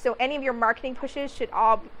too much. So any of your marketing pushes should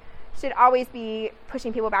always be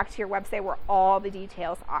pushing people back to your website where all the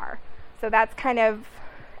details are. So that's kind of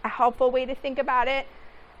a helpful way to think about it.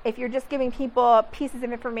 If you're just giving people pieces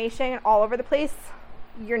of information all over the place,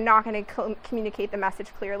 you're not going to communicate the message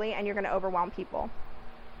clearly, and you're going to overwhelm people.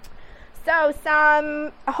 So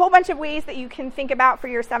a whole bunch of ways that you can think about for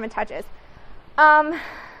your 7 touches.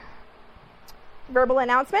 Verbal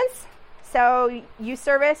announcements. So youth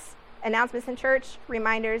service, announcements in church,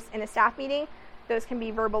 reminders in a staff meeting. Those can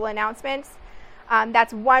be verbal announcements.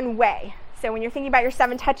 That's one way. So when you're thinking about your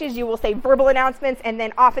 7 touches, you will say verbal announcements, and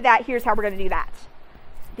then off of that, here's how we're going to do that.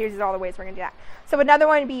 Here's all the ways we're going to do that. So another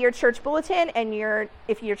one would be your church bulletin, and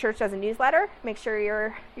if your church does a newsletter, make sure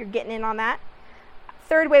you're getting in on that.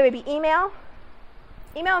 Third way would be email.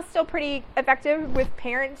 Email is still pretty effective with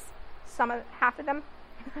parents, half of them.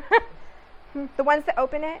 The ones that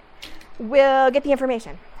open it will get the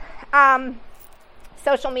information.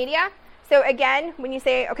 Social media. So again, when you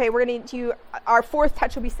say, okay, we're going to do, our 4th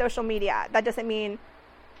touch will be social media. That doesn't mean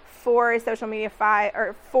 4 is social media, 5,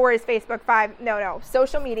 or 4 is Facebook, 5. No.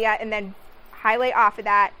 Social media, and then highlight off of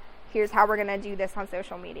that, here's how we're going to do this on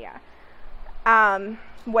social media.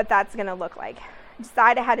 What that's going to look like.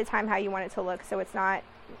 Decide ahead of time how you want it to look so it's not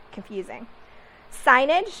confusing.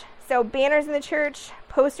 Signage. So banners in the church,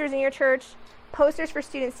 posters in your church, posters for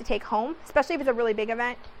students to take home, especially if it's a really big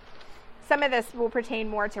event. Some of this will pertain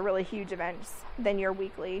more to really huge events than your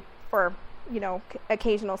weekly or,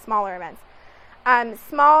 occasional smaller events.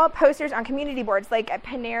 Small posters on community boards, like at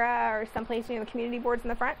Panera or someplace, the community boards in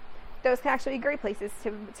the front. Those can actually be great places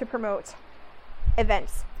to promote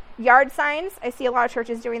events. Yard signs. I see a lot of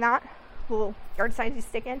churches doing that. Little yard signs you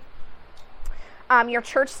stick in. Your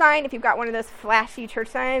church sign, if you've got one of those flashy church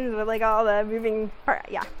signs with like all the moving part,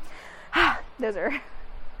 those are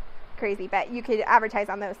crazy, but you could advertise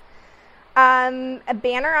on those. A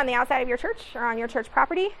banner on the outside of your church or on your church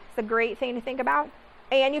property is a great thing to think about.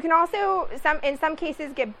 And you can also, in some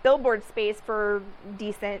cases, get billboard space for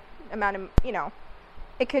decent amount of,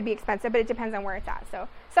 it could be expensive, but it depends on where it's at. So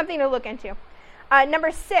something to look into.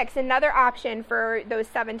 Number 6, another option for those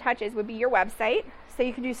 7 touches would be your website. So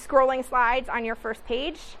you can do scrolling slides on your first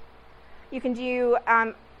page. You can do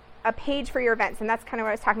a page for your events, and that's kind of what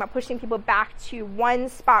I was talking about, pushing people back to one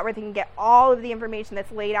spot where they can get all of the information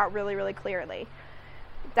that's laid out really, really clearly.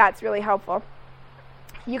 That's really helpful.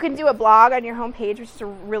 You can do a blog on your homepage, which is a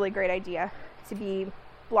really great idea to be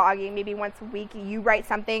blogging. Maybe once a week you write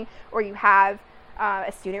something, or you have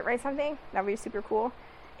a student write something. That would be super cool.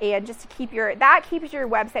 And just to keeps your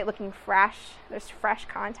website looking fresh. There's fresh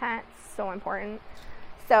content, so important.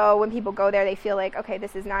 So when people go there, they feel like, okay,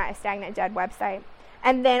 this is not a stagnant, dead website.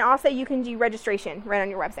 And then also you can do registration right on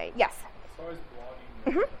your website. Yes? As far as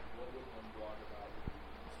blogging, what would one blog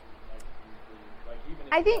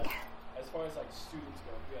about? I think, as far as students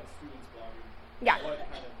go, if you have students blogging, yeah. what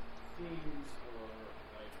kind of themes or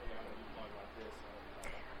hey, I'm going to blog about this?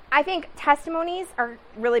 I think testimonies are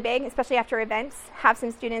really big, especially after events. Have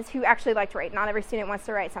some students who actually like to write. Not every student wants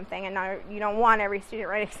to write something, and you don't want every student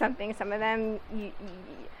writing something. Some of them,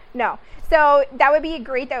 no. So that would be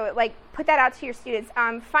great, though. Put that out to your students.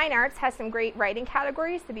 Fine arts has some great writing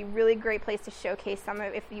categories. It'd be a really great place to showcase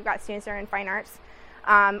if you've got students that are in fine arts.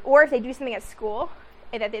 Or if they do something at school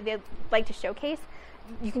that they'd like to showcase.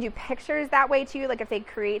 You can do pictures that way too, like if they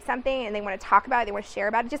create something and they want to talk about it, they want to share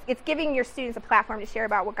about it. It's giving your students a platform to share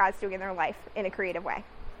about what God's doing in their life in a creative way.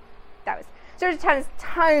 So there's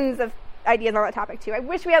tons of ideas on that topic too. I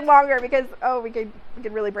wish we had longer because we could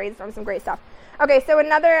really brainstorm some great stuff. Okay, so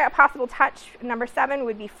another possible touch, number 7,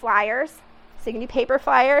 would be flyers. So you can do paper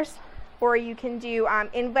flyers, or you can do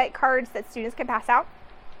invite cards that students can pass out.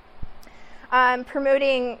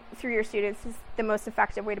 Promoting through your students is the most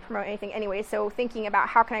effective way to promote anything anyway, so thinking about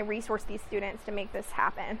how can I resource these students to make this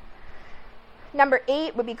happen. Number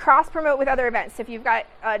 8 would be cross-promote with other events. So if you've got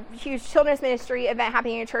a huge children's ministry event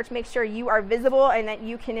happening in your church, make sure you are visible and that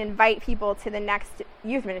you can invite people to the next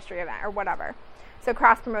youth ministry event or whatever. So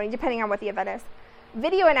cross-promoting, depending on what the event is.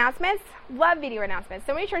 Video announcements. Love video announcements.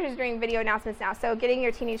 So many churches are doing video announcements now. So getting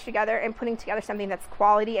your teenagers together and putting together something that's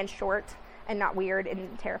quality and short and not weird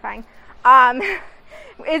and terrifying.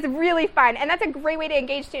 It's really fun, and that's a great way to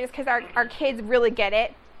engage students because our kids really get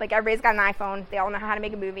it. Like, everybody's got an iPhone, they all know how to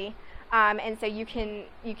make a movie, and so you can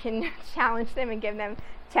challenge them and give them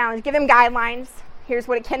guidelines. Here's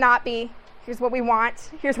what it cannot be. Here's what we want.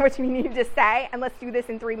 Here's what you need to say, and let's do this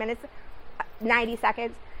in 3 minutes, 90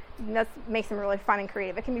 seconds. That makes them really fun and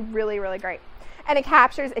creative. It can be really, really great, and it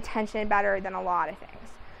captures attention better than a lot of things.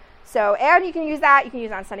 So, and you can use that. You can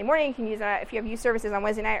use it on Sunday morning. You can use it if you have youth services on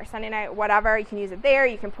Wednesday night or Sunday night, whatever. You can use it there.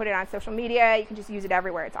 You can put it on social media. You can just use it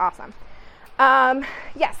everywhere. It's awesome.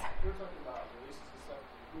 Yes? We're talking about releases and stuff.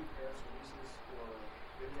 Do you parents releases or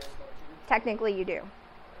video stuff too? Technically, you do.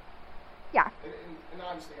 Yeah. And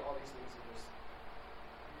obviously all these things are just,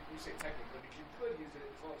 you say technically, but you could use it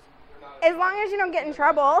as long as they're not. As long as you don't get in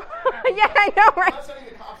trouble. Yeah, I know, right? I'm not sending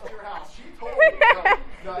the cops to your house. She told me.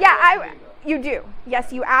 No, Yeah, you do.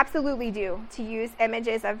 Yes, you absolutely do. To use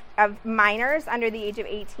images of minors under the age of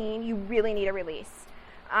 18, you really need a release.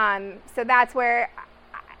 So that's where,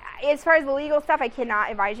 as far as the legal stuff, I cannot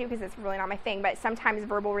advise you because it's really not my thing, but sometimes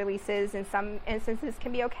verbal releases in some instances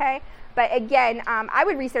can be okay. But again, I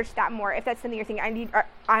would research that more if that's something you're thinking,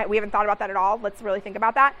 we haven't thought about that at all. Let's really think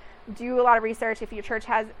about that. Do a lot of research. If your church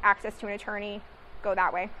has access to an attorney, go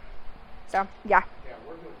that way. So, yeah. Yeah,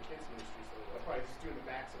 we're doing kids ministry, so that's probably just doing the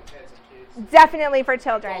backs and heads of kids. Definitely for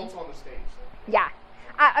children. Adults on the stage. So. Yeah.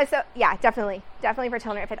 So yeah, definitely for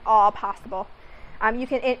children if at all possible. You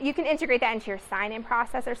can integrate that into your sign-in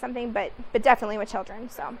process or something, but definitely with children.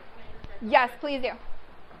 So yes, please do.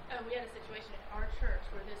 We had a situation at our church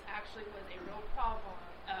where this actually was a real problem.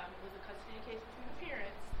 It was a custody case between the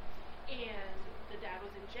parents, and the dad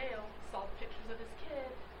was in jail. Saw the pictures of his kid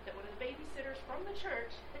that one of the babysitters from the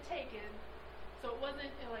church had taken. So it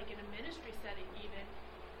wasn't in a ministry setting even,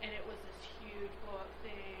 and it was this huge blow-up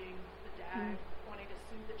thing. The dad wanting to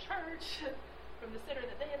sue the church from the sitter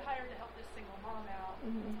that they had hired to help this single mom out.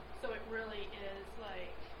 So it really is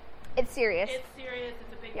it's serious. It's serious.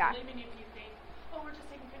 It's a big deal. Even if you think, oh, we're just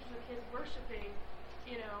taking pictures of kids worshiping,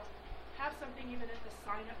 have something even at the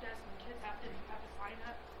sign-up desk when kids have to sign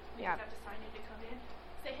up. Kids have to sign in to come in.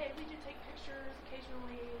 Say, hey, we do take pictures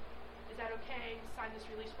occasionally. Is that okay? Sign this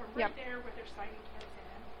release form right there where they're signing kids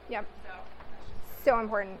in. Yep. So that's just So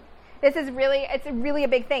important. It's really a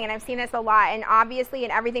big thing, and I've seen this a lot. And obviously,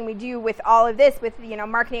 in everything we do with all of this, with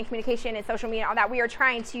marketing and communication and social media and all that, we are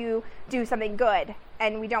trying to do something good,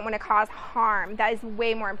 and we don't want to cause harm. That is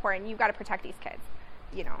way more important. You've got to protect these kids.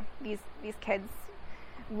 These kids.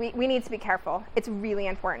 We need to be careful. It's really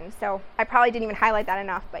important. So I probably didn't even highlight that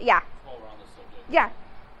enough, but yeah. All around the subject. Yeah. As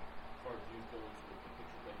far as youth goes, with the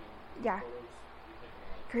picture taking Yeah. photos, you're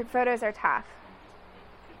taking Group photos are tough. you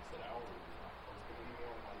just make the kids sit out or not post it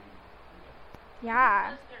anymore. How do you do that?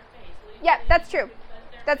 Yeah. That's their face. Yeah, Legally, that's you true. can put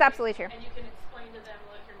their That's face, absolutely true. And you can explain to them,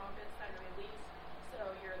 look, your mom didn't sign a release, so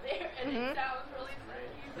you're there. And it sounds really funny,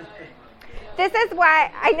 but This is why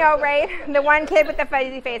I know, right? The one kid with the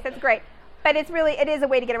fuzzy face. That's great. But it is a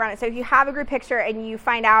way to get around it. So if you have a group picture and you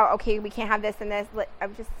find out, okay, we can't have this and this,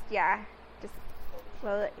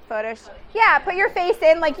 photos. Yeah, put your face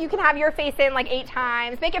in. Like, you can have your face in 8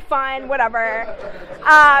 times. Make it fun, whatever.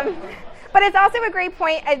 But it's also a great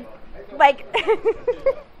point.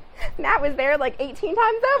 Matt was there 18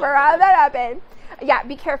 times over. How did that happen? Yeah,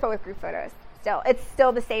 be careful with group photos. Still, it's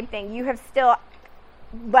still the same thing. You have still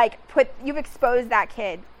you've exposed that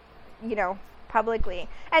kid, publicly.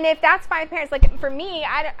 And if that's fine with parents, for me,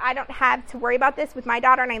 I don't have to worry about this with my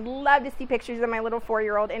daughter, and I love to see pictures of my little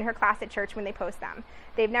 4-year-old in her class at church when they post them.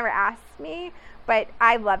 They've never asked me, but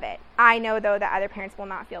I love it. I know, though, that other parents will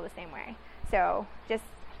not feel the same way. So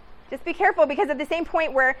just be careful, because at the same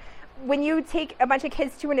point where when you take a bunch of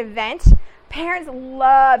kids to an event, parents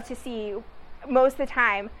love to see, most of the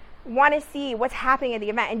time, want to see what's happening at the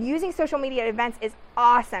event. And using social media at events is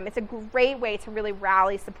awesome. It's a great way to really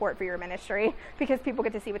rally support for your ministry, because people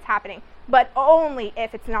get to see what's happening, but only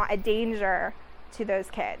if it's not a danger to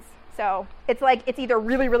those kids. So it's either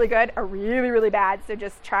really, really good or really, really bad. So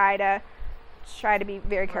just try to be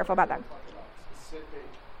very careful about that. We're talking about specific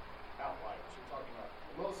outliers. We're talking about,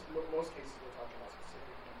 in most cases, we're talking about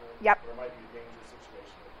specific people. Yep. Where it might be a dangerous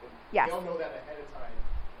situation. And Yes. They'll know that ahead of time.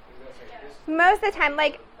 And they'll say, this Most of the time,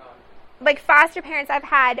 foster parents I've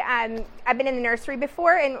had, I've been in the nursery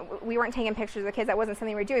before, and we weren't taking pictures of the kids. That wasn't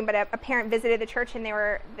something we were doing. But a parent visited the church, and they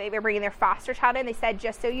were bringing their foster child in. They said,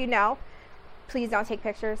 just so you know, please don't take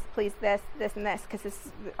pictures. Please this, and this, because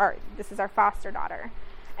this is our foster daughter.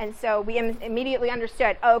 And so we immediately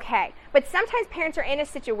understood, okay. But sometimes parents are in a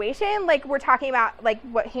situation, like we're talking about,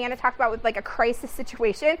 what Hannah talked about with a crisis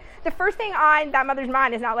situation. The first thing on that mother's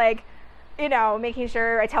mind is not making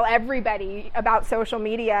sure I tell everybody about social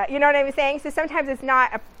media. You know what I'm saying? So sometimes it's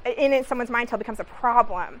not in someone's mind until it becomes a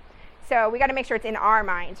problem. So we got to make sure it's in our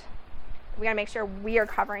mind. We got to make sure we are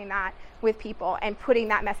covering that with people and putting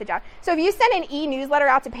that message out. So if you send an e-newsletter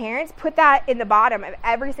out to parents, put that in the bottom of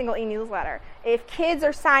every single e-newsletter. If kids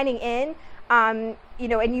are signing in, and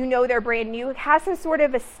they're brand new, have some sort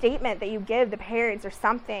of a statement that you give the parents or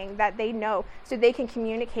something that they know so they can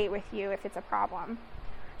communicate with you if it's a problem.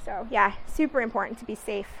 So yeah, super important to be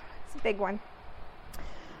safe. It's a big one.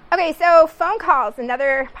 Okay, so phone calls,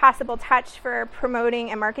 another possible touch for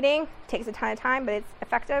promoting and marketing. Takes a ton of time, but it's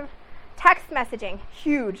effective. Text messaging,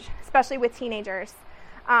 huge, especially with teenagers.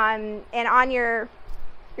 And on your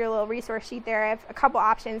little resource sheet there, I have a couple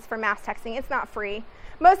options for mass texting. It's not free.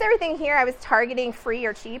 Most everything here I was targeting free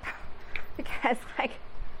or cheap because,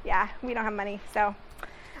 we don't have money. So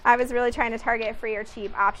I was really trying to target free or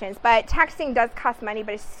cheap options. But texting does cost money,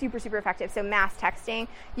 but it's super, super effective. So mass texting,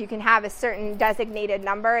 you can have a certain designated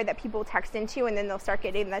number that people text into, and then they'll start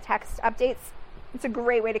getting the text updates. It's a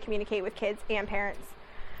great way to communicate with kids and parents.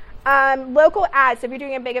 Local ads. So if you're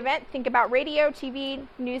doing a big event, think about radio, TV,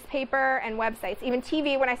 newspaper, and websites. Even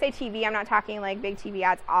TV. When I say TV, I'm not talking like big TV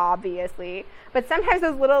ads, obviously. But sometimes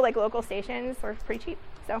those little local stations are pretty cheap.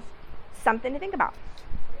 So something to think about.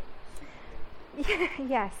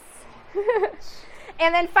 Yes.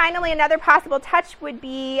 And then finally, another possible touch would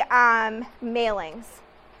be mailings.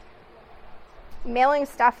 Mailing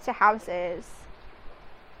stuff to houses.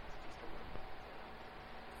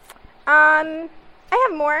 I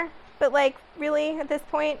have more, but really at this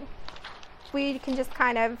point, we can just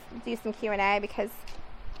kind of do some Q&A because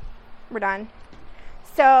we're done.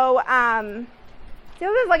 So this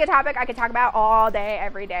is a topic I could talk about all day,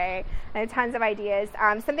 every day. I have tons of ideas.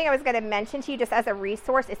 Something I was going to mention to you just as a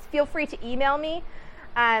resource is feel free to email me.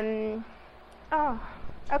 Okay,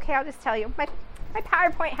 I'll just tell you. My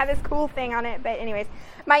PowerPoint had this cool thing on it, but anyways,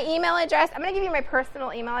 my email address, I'm going to give you my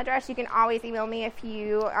personal email address. You can always email me if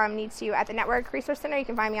you need to at the Network Resource Center. You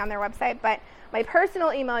can find me on their website, but my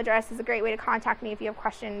personal email address is a great way to contact me if you have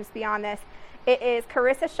questions beyond this. It is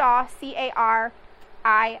Carissa Shaw, CarissasShaw,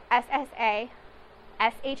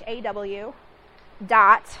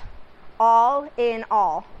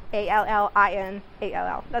 allinall,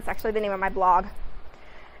 ALLINALL. That's actually the name of my blog,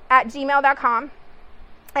 at gmail.com.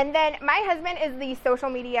 And then my husband is the social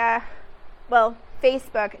media,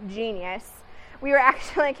 Facebook genius. We were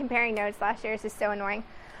actually comparing notes last year. This is so annoying.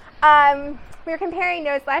 We were comparing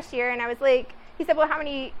notes last year, and I was he said, well, how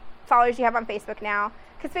many followers do you have on Facebook now?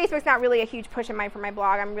 Because Facebook's not really a huge push of mine for my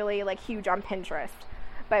blog. I'm really huge on Pinterest.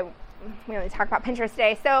 But we only talk about Pinterest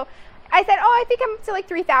today. So I said, I think I'm up to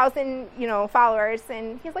 3,000, followers.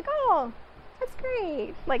 And he's like, oh, that's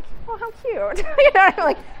great. How cute. I'm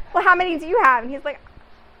like, well, how many do you have? And he's like,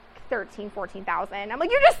 13,000, 14,000. I'm like,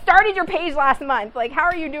 you just started your page last month. How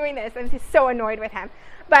are you doing this? I'm just so annoyed with him.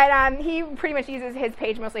 But he pretty much uses his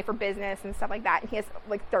page mostly for business and stuff like that. And he has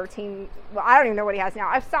 13, I don't even know what he has now.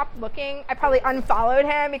 I've stopped looking. I probably unfollowed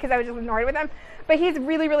him because I was just annoyed with him. But he's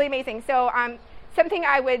really, really amazing. So something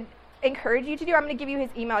I would encourage you to do, I'm going to give you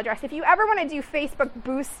his email address. If you ever want to do Facebook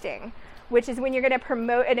boosting, which is when you're going to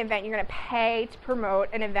promote an event, you're going to pay to promote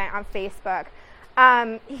an event on Facebook,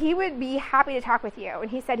 he would be happy to talk with you. And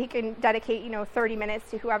he said he can dedicate, 30 minutes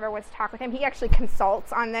to whoever wants to talk with him. He actually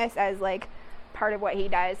consults on this as part of what he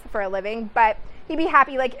does for a living. But he'd be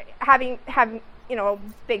happy, having a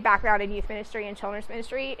big background in youth ministry and children's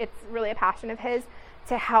ministry. It's really a passion of his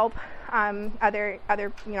to help other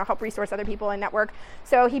help resource other people and network.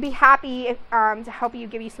 So he'd be happy to help you,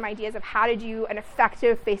 give you some ideas of how to do an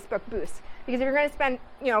effective Facebook boost. Because if you're going to spend,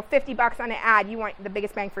 $50 on an ad, you want the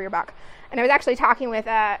biggest bang for your buck. And I was actually talking with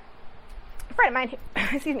a friend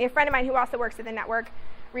of mine who also works at the Network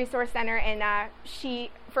Resource Center, and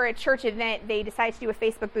for a church event, they decided to do a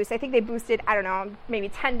Facebook boost. I think they boosted, maybe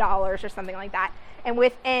 $10 or something like that. And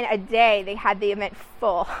within a day, they had the event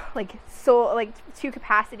full, to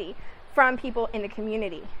capacity from people in the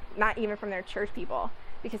community, not even from their church people,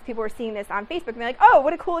 because people were seeing this on Facebook and they're like, oh,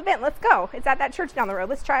 what a cool event. Let's go. It's at that church down the road.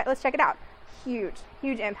 Let's check it out. Huge,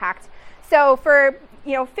 huge impact. So for,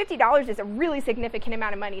 $50 is a really significant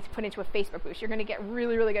amount of money to put into a Facebook boost. You're going to get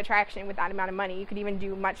really, really good traction with that amount of money. You could even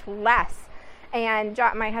do much less. And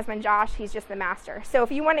my husband, Josh, he's just the master. So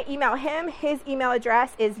if you want to email him, his email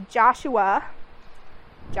address is Joshua,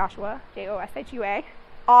 Joshua,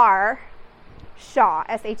 R, Shaw,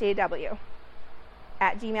 SHAW,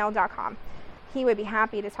 at gmail.com. He would be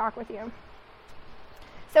happy to talk with you.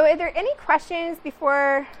 So are there any questions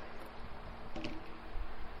before?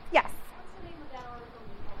 Yes. What's the name of that article?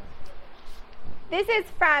 This is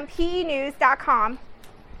from penews.com.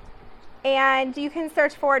 And you can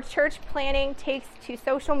search for church planting takes to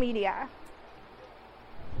social media.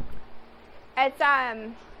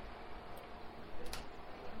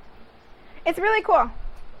 It's really cool.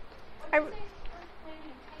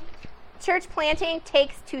 Church planting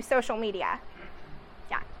takes to social media.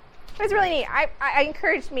 Yeah. It was really neat. I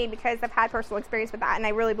encouraged me because I've had personal experience with that, and I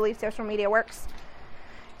really believe social media works.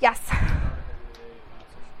 Yes.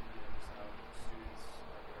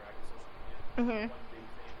 Mm-hmm.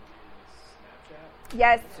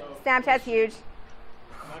 Yes, Snapchat's huge.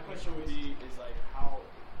 My question would be is like, how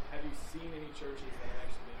have you seen any churches that have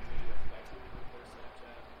actually been really effective with their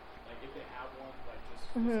Snapchat? Like, if they have one, like just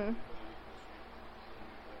Mm-hmm.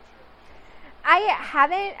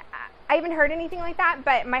 I haven't heard anything like that,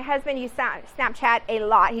 but my husband used Snapchat a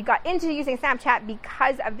lot. He got into using Snapchat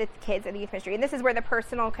because of the kids in the youth ministry. And this is where the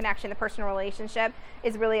personal connection, the personal relationship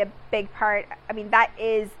is really a big part. I mean, that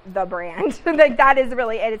is the brand. Like, that is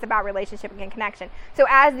really it. It's about relationship and connection. So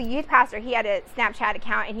as the youth pastor, he had a Snapchat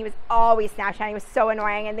account, and he was always Snapchatting. It was so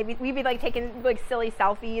annoying. And we'd be like taking like silly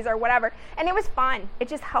selfies or whatever. And it was fun. It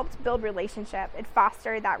just helped build relationship. It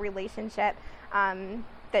fostered that relationship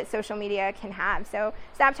that social media can have. So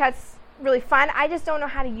Snapchat's really fun. I just don't know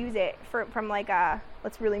how to use it from like a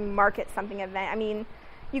let's really market something event. I mean,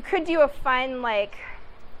 you could do a fun, like,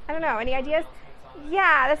 I don't know, any ideas?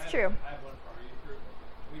 Yeah, that's true. I have one for our youth group.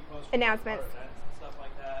 We post Announcements. events and stuff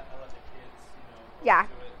like that. I let the kids, post Yeah. to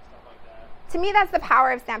it and stuff like that. To me, that's the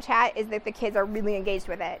power of Snapchat, is that the kids are really engaged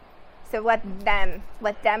with it. So let them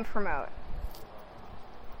promote.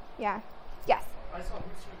 Yeah. Yes. I saw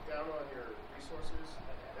Hootsuite down on your resources.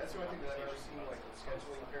 That's the only thing that I've ever seen, like with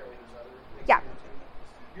scheduling. Apparently, there's other things Yeah. there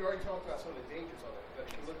too. You already talked about some of the dangers of it, but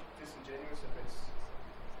it can look disingenuous if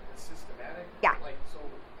it's systematic. Yeah. Like, so.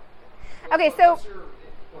 Okay, what's so- your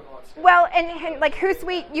input on scheduling? Well, and like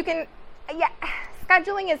Hootsuite, you can,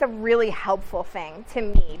 scheduling is a really helpful thing to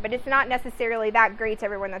me, but it's not necessarily that great to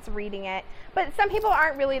everyone that's reading it. But some people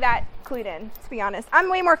aren't really that clued in, to be honest. I'm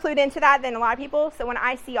way more clued into that than a lot of people, so when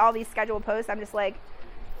I see all these scheduled posts, I'm just like,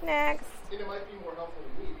 next. And it might be more helpful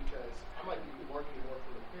to me because I might be marketing more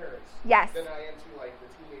for the parents Yes. than I am to like the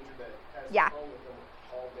teenager that has Yeah. the phone with them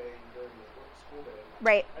all day during the school day.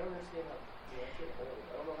 Right. I don't understand how I'm getting old.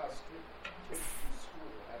 I don't know how kids do school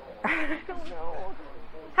at all. I don't know.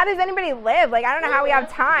 How does anybody live? Like, I don't know how we have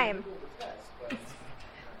time.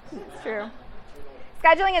 It's true.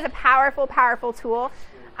 Scheduling is a powerful, powerful tool.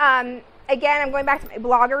 Again, I'm going back to my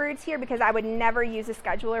blogger roots here because I would never use a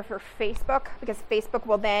scheduler for Facebook because Facebook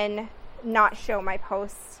will then not show my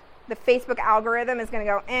posts. The Facebook algorithm is going to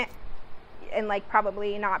go and like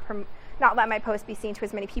probably not let my post be seen to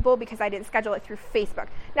as many people because I didn't schedule it through Facebook.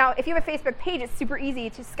 Now, if you have a Facebook page, it's super easy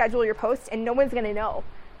to schedule your posts and no one's going to know.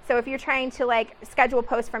 So if you're trying to like schedule a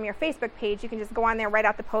post from your Facebook page, you can just go on there, write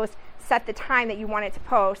out the post, set the time that you want it to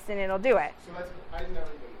post, and it'll do it. So I never even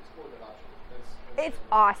explored that option. It's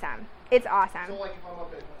awesome. It's awesome. So like if I'm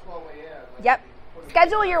up at 12 a.m. like, Yep. put it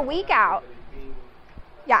Schedule in your there, week and out. being-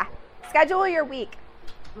 Yeah. Schedule your week.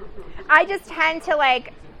 I just tend to like,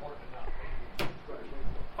 It's important enough.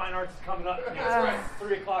 Fine Arts is coming up. That's right.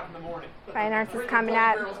 3 o'clock in the morning. Fine Arts is Bring coming your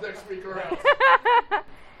up. barrels next week around.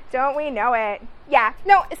 Don't we know it? Yeah.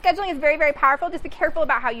 No, scheduling is very, very powerful. Just be careful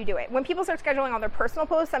about how you do it. When people start scheduling all their personal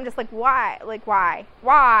posts, I'm just like, why? Like, why?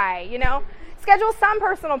 Why? You know? Schedule some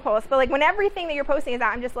personal posts, but like when everything that you're posting is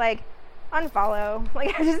out, I'm just like, unfollow.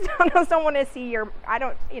 Like, I just don't want to see your,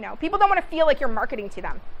 people don't want to feel like you're marketing to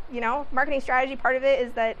them. You know? Marketing strategy, part of it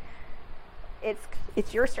is that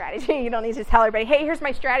it's your strategy. You don't need to tell everybody, hey, here's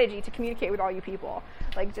my strategy to communicate with all you people.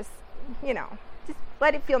 Like, just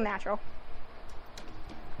let it feel natural.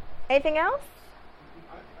 Anything else?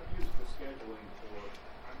 I've used the scheduling for,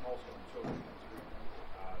 I'm also in children's ministry.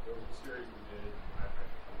 There was a series we did, I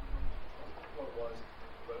don't know what it was,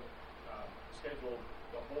 but scheduled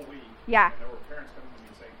the whole week. Yeah. And there were parents coming to me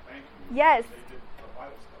saying thank you. Yes. They did a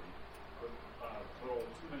Bible study with little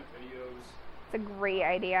 2-minute videos It's a great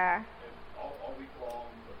idea. and all week long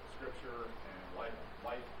with scripture and life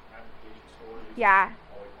application stories. Yeah.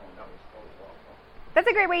 All week long. That was a lot of fun. That's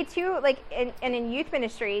a great way too, like in youth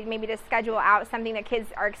ministry, maybe to schedule out something that kids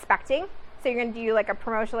are expecting. So you're going to do like a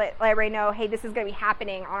promotion, let everybody know, hey, this is going to be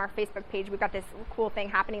happening on our Facebook page. We've got this cool thing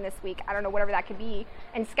happening this week. I don't know, whatever that could be.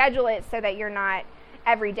 And schedule it so that you're not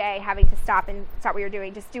every day having to stop what you're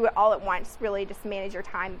doing. Just do it all at once. Really just manage your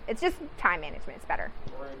time. It's just time management. It's better.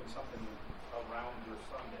 Or even something around your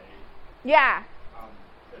Sunday Yeah.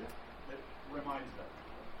 that reminds them.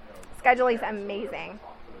 Scheduling's parents or whatever, amazing.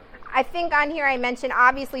 talk to them. I think on here I mentioned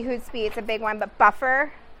obviously Hootsuite, it's a big one, but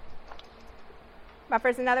Buffer.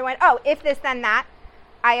 Buffer's another one. Oh, if this then that.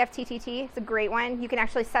 IFTTT. It's a great one. You can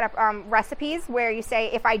actually set up recipes where you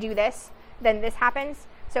say, if I do this, then this happens.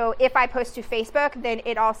 So if I post to Facebook, then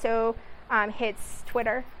it also hits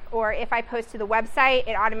Twitter. Or if I post to the website,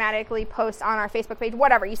 it automatically posts on our Facebook page,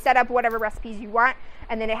 whatever. You set up whatever recipes you want,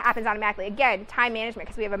 and then it happens automatically. Again, time management,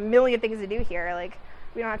 because we have a million things to do here. Like,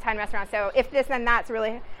 we don't have time to mess around. So if this, then that's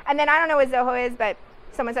really... And then I don't know what Zoho is, but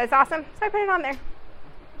someone said it's awesome, so I put it on there.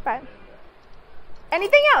 But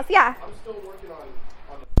anything else? Yeah. I'm still working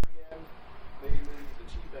on the free end, maybe moving to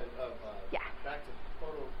the cheap end of back to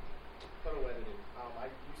photo editing.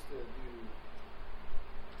 I used to do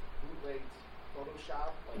bootlegged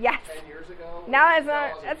Photoshop like 10 years ago. Now as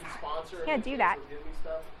it's a sponsor, can't do that. Give me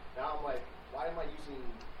stuff. Now I'm like, why am I using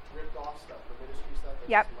ripped off stuff for ministry stuff? That's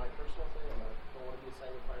Yep. just my personal thing. I don't want to be a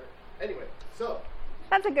silent fire. Anyway, so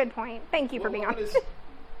That's a good point. Thank you for being honest.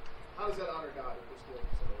 how does that honor God if we're still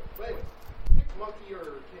similar? But anyway, PicMonkey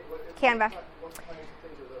or Canva. What kinds of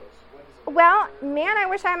things are those? What does it Well, mean? man, I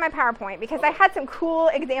wish I had my PowerPoint because I had some cool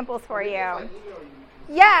examples for Maybe you. if I email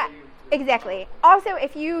you, Yeah, you exactly. Also,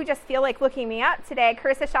 if you just feel like looking me up today,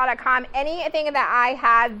 CarissaShaw.com, anything that I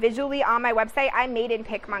have visually on my website, I made in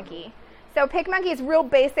PicMonkey. So PicMonkey is real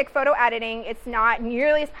basic photo editing. It's not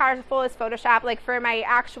nearly as powerful as Photoshop. Like for my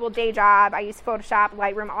actual day job, I use Photoshop,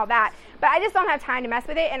 Lightroom, all that. But I just don't have time to mess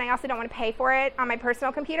with it, and I also don't want to pay for it on my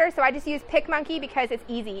personal computer. So I just use PicMonkey because it's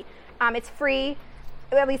easy. It's free.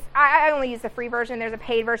 At least I only use the free version. There's a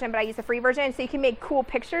paid version, but I use the free version. So you can make cool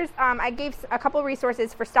pictures. I gave a couple of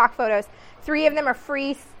resources for stock photos. 3 of them are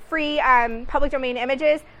free public domain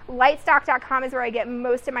images. Lightstock.com is where I get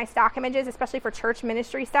most of my stock images, especially for church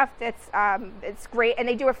ministry stuff. It's great, and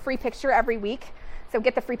they do a free picture every week. So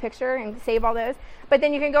get the free picture and save all those. But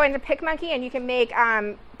then you can go into PicMonkey and you can make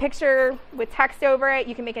picture with text over it.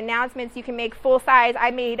 You can make announcements. You can make full size.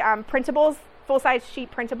 I made printables, full size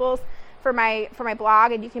sheet printables for my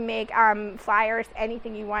blog, and you can make flyers,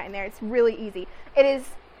 anything you want in there. It's really easy. It is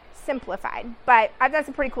simplified, but I've done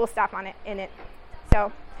some pretty cool stuff in it.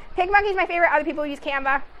 So PicMonkey is my favorite. Other people use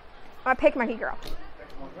Canva. I'm a PicMonkey girl.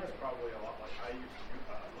 That's probably a lot like I use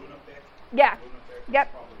LunaPic. Yeah. LunaPic Yep.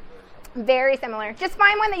 is probably very similar. Very similar. Just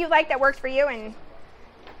find one that you like that works for you and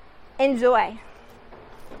enjoy.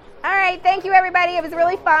 All right. Thank you, everybody. It was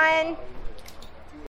really fun.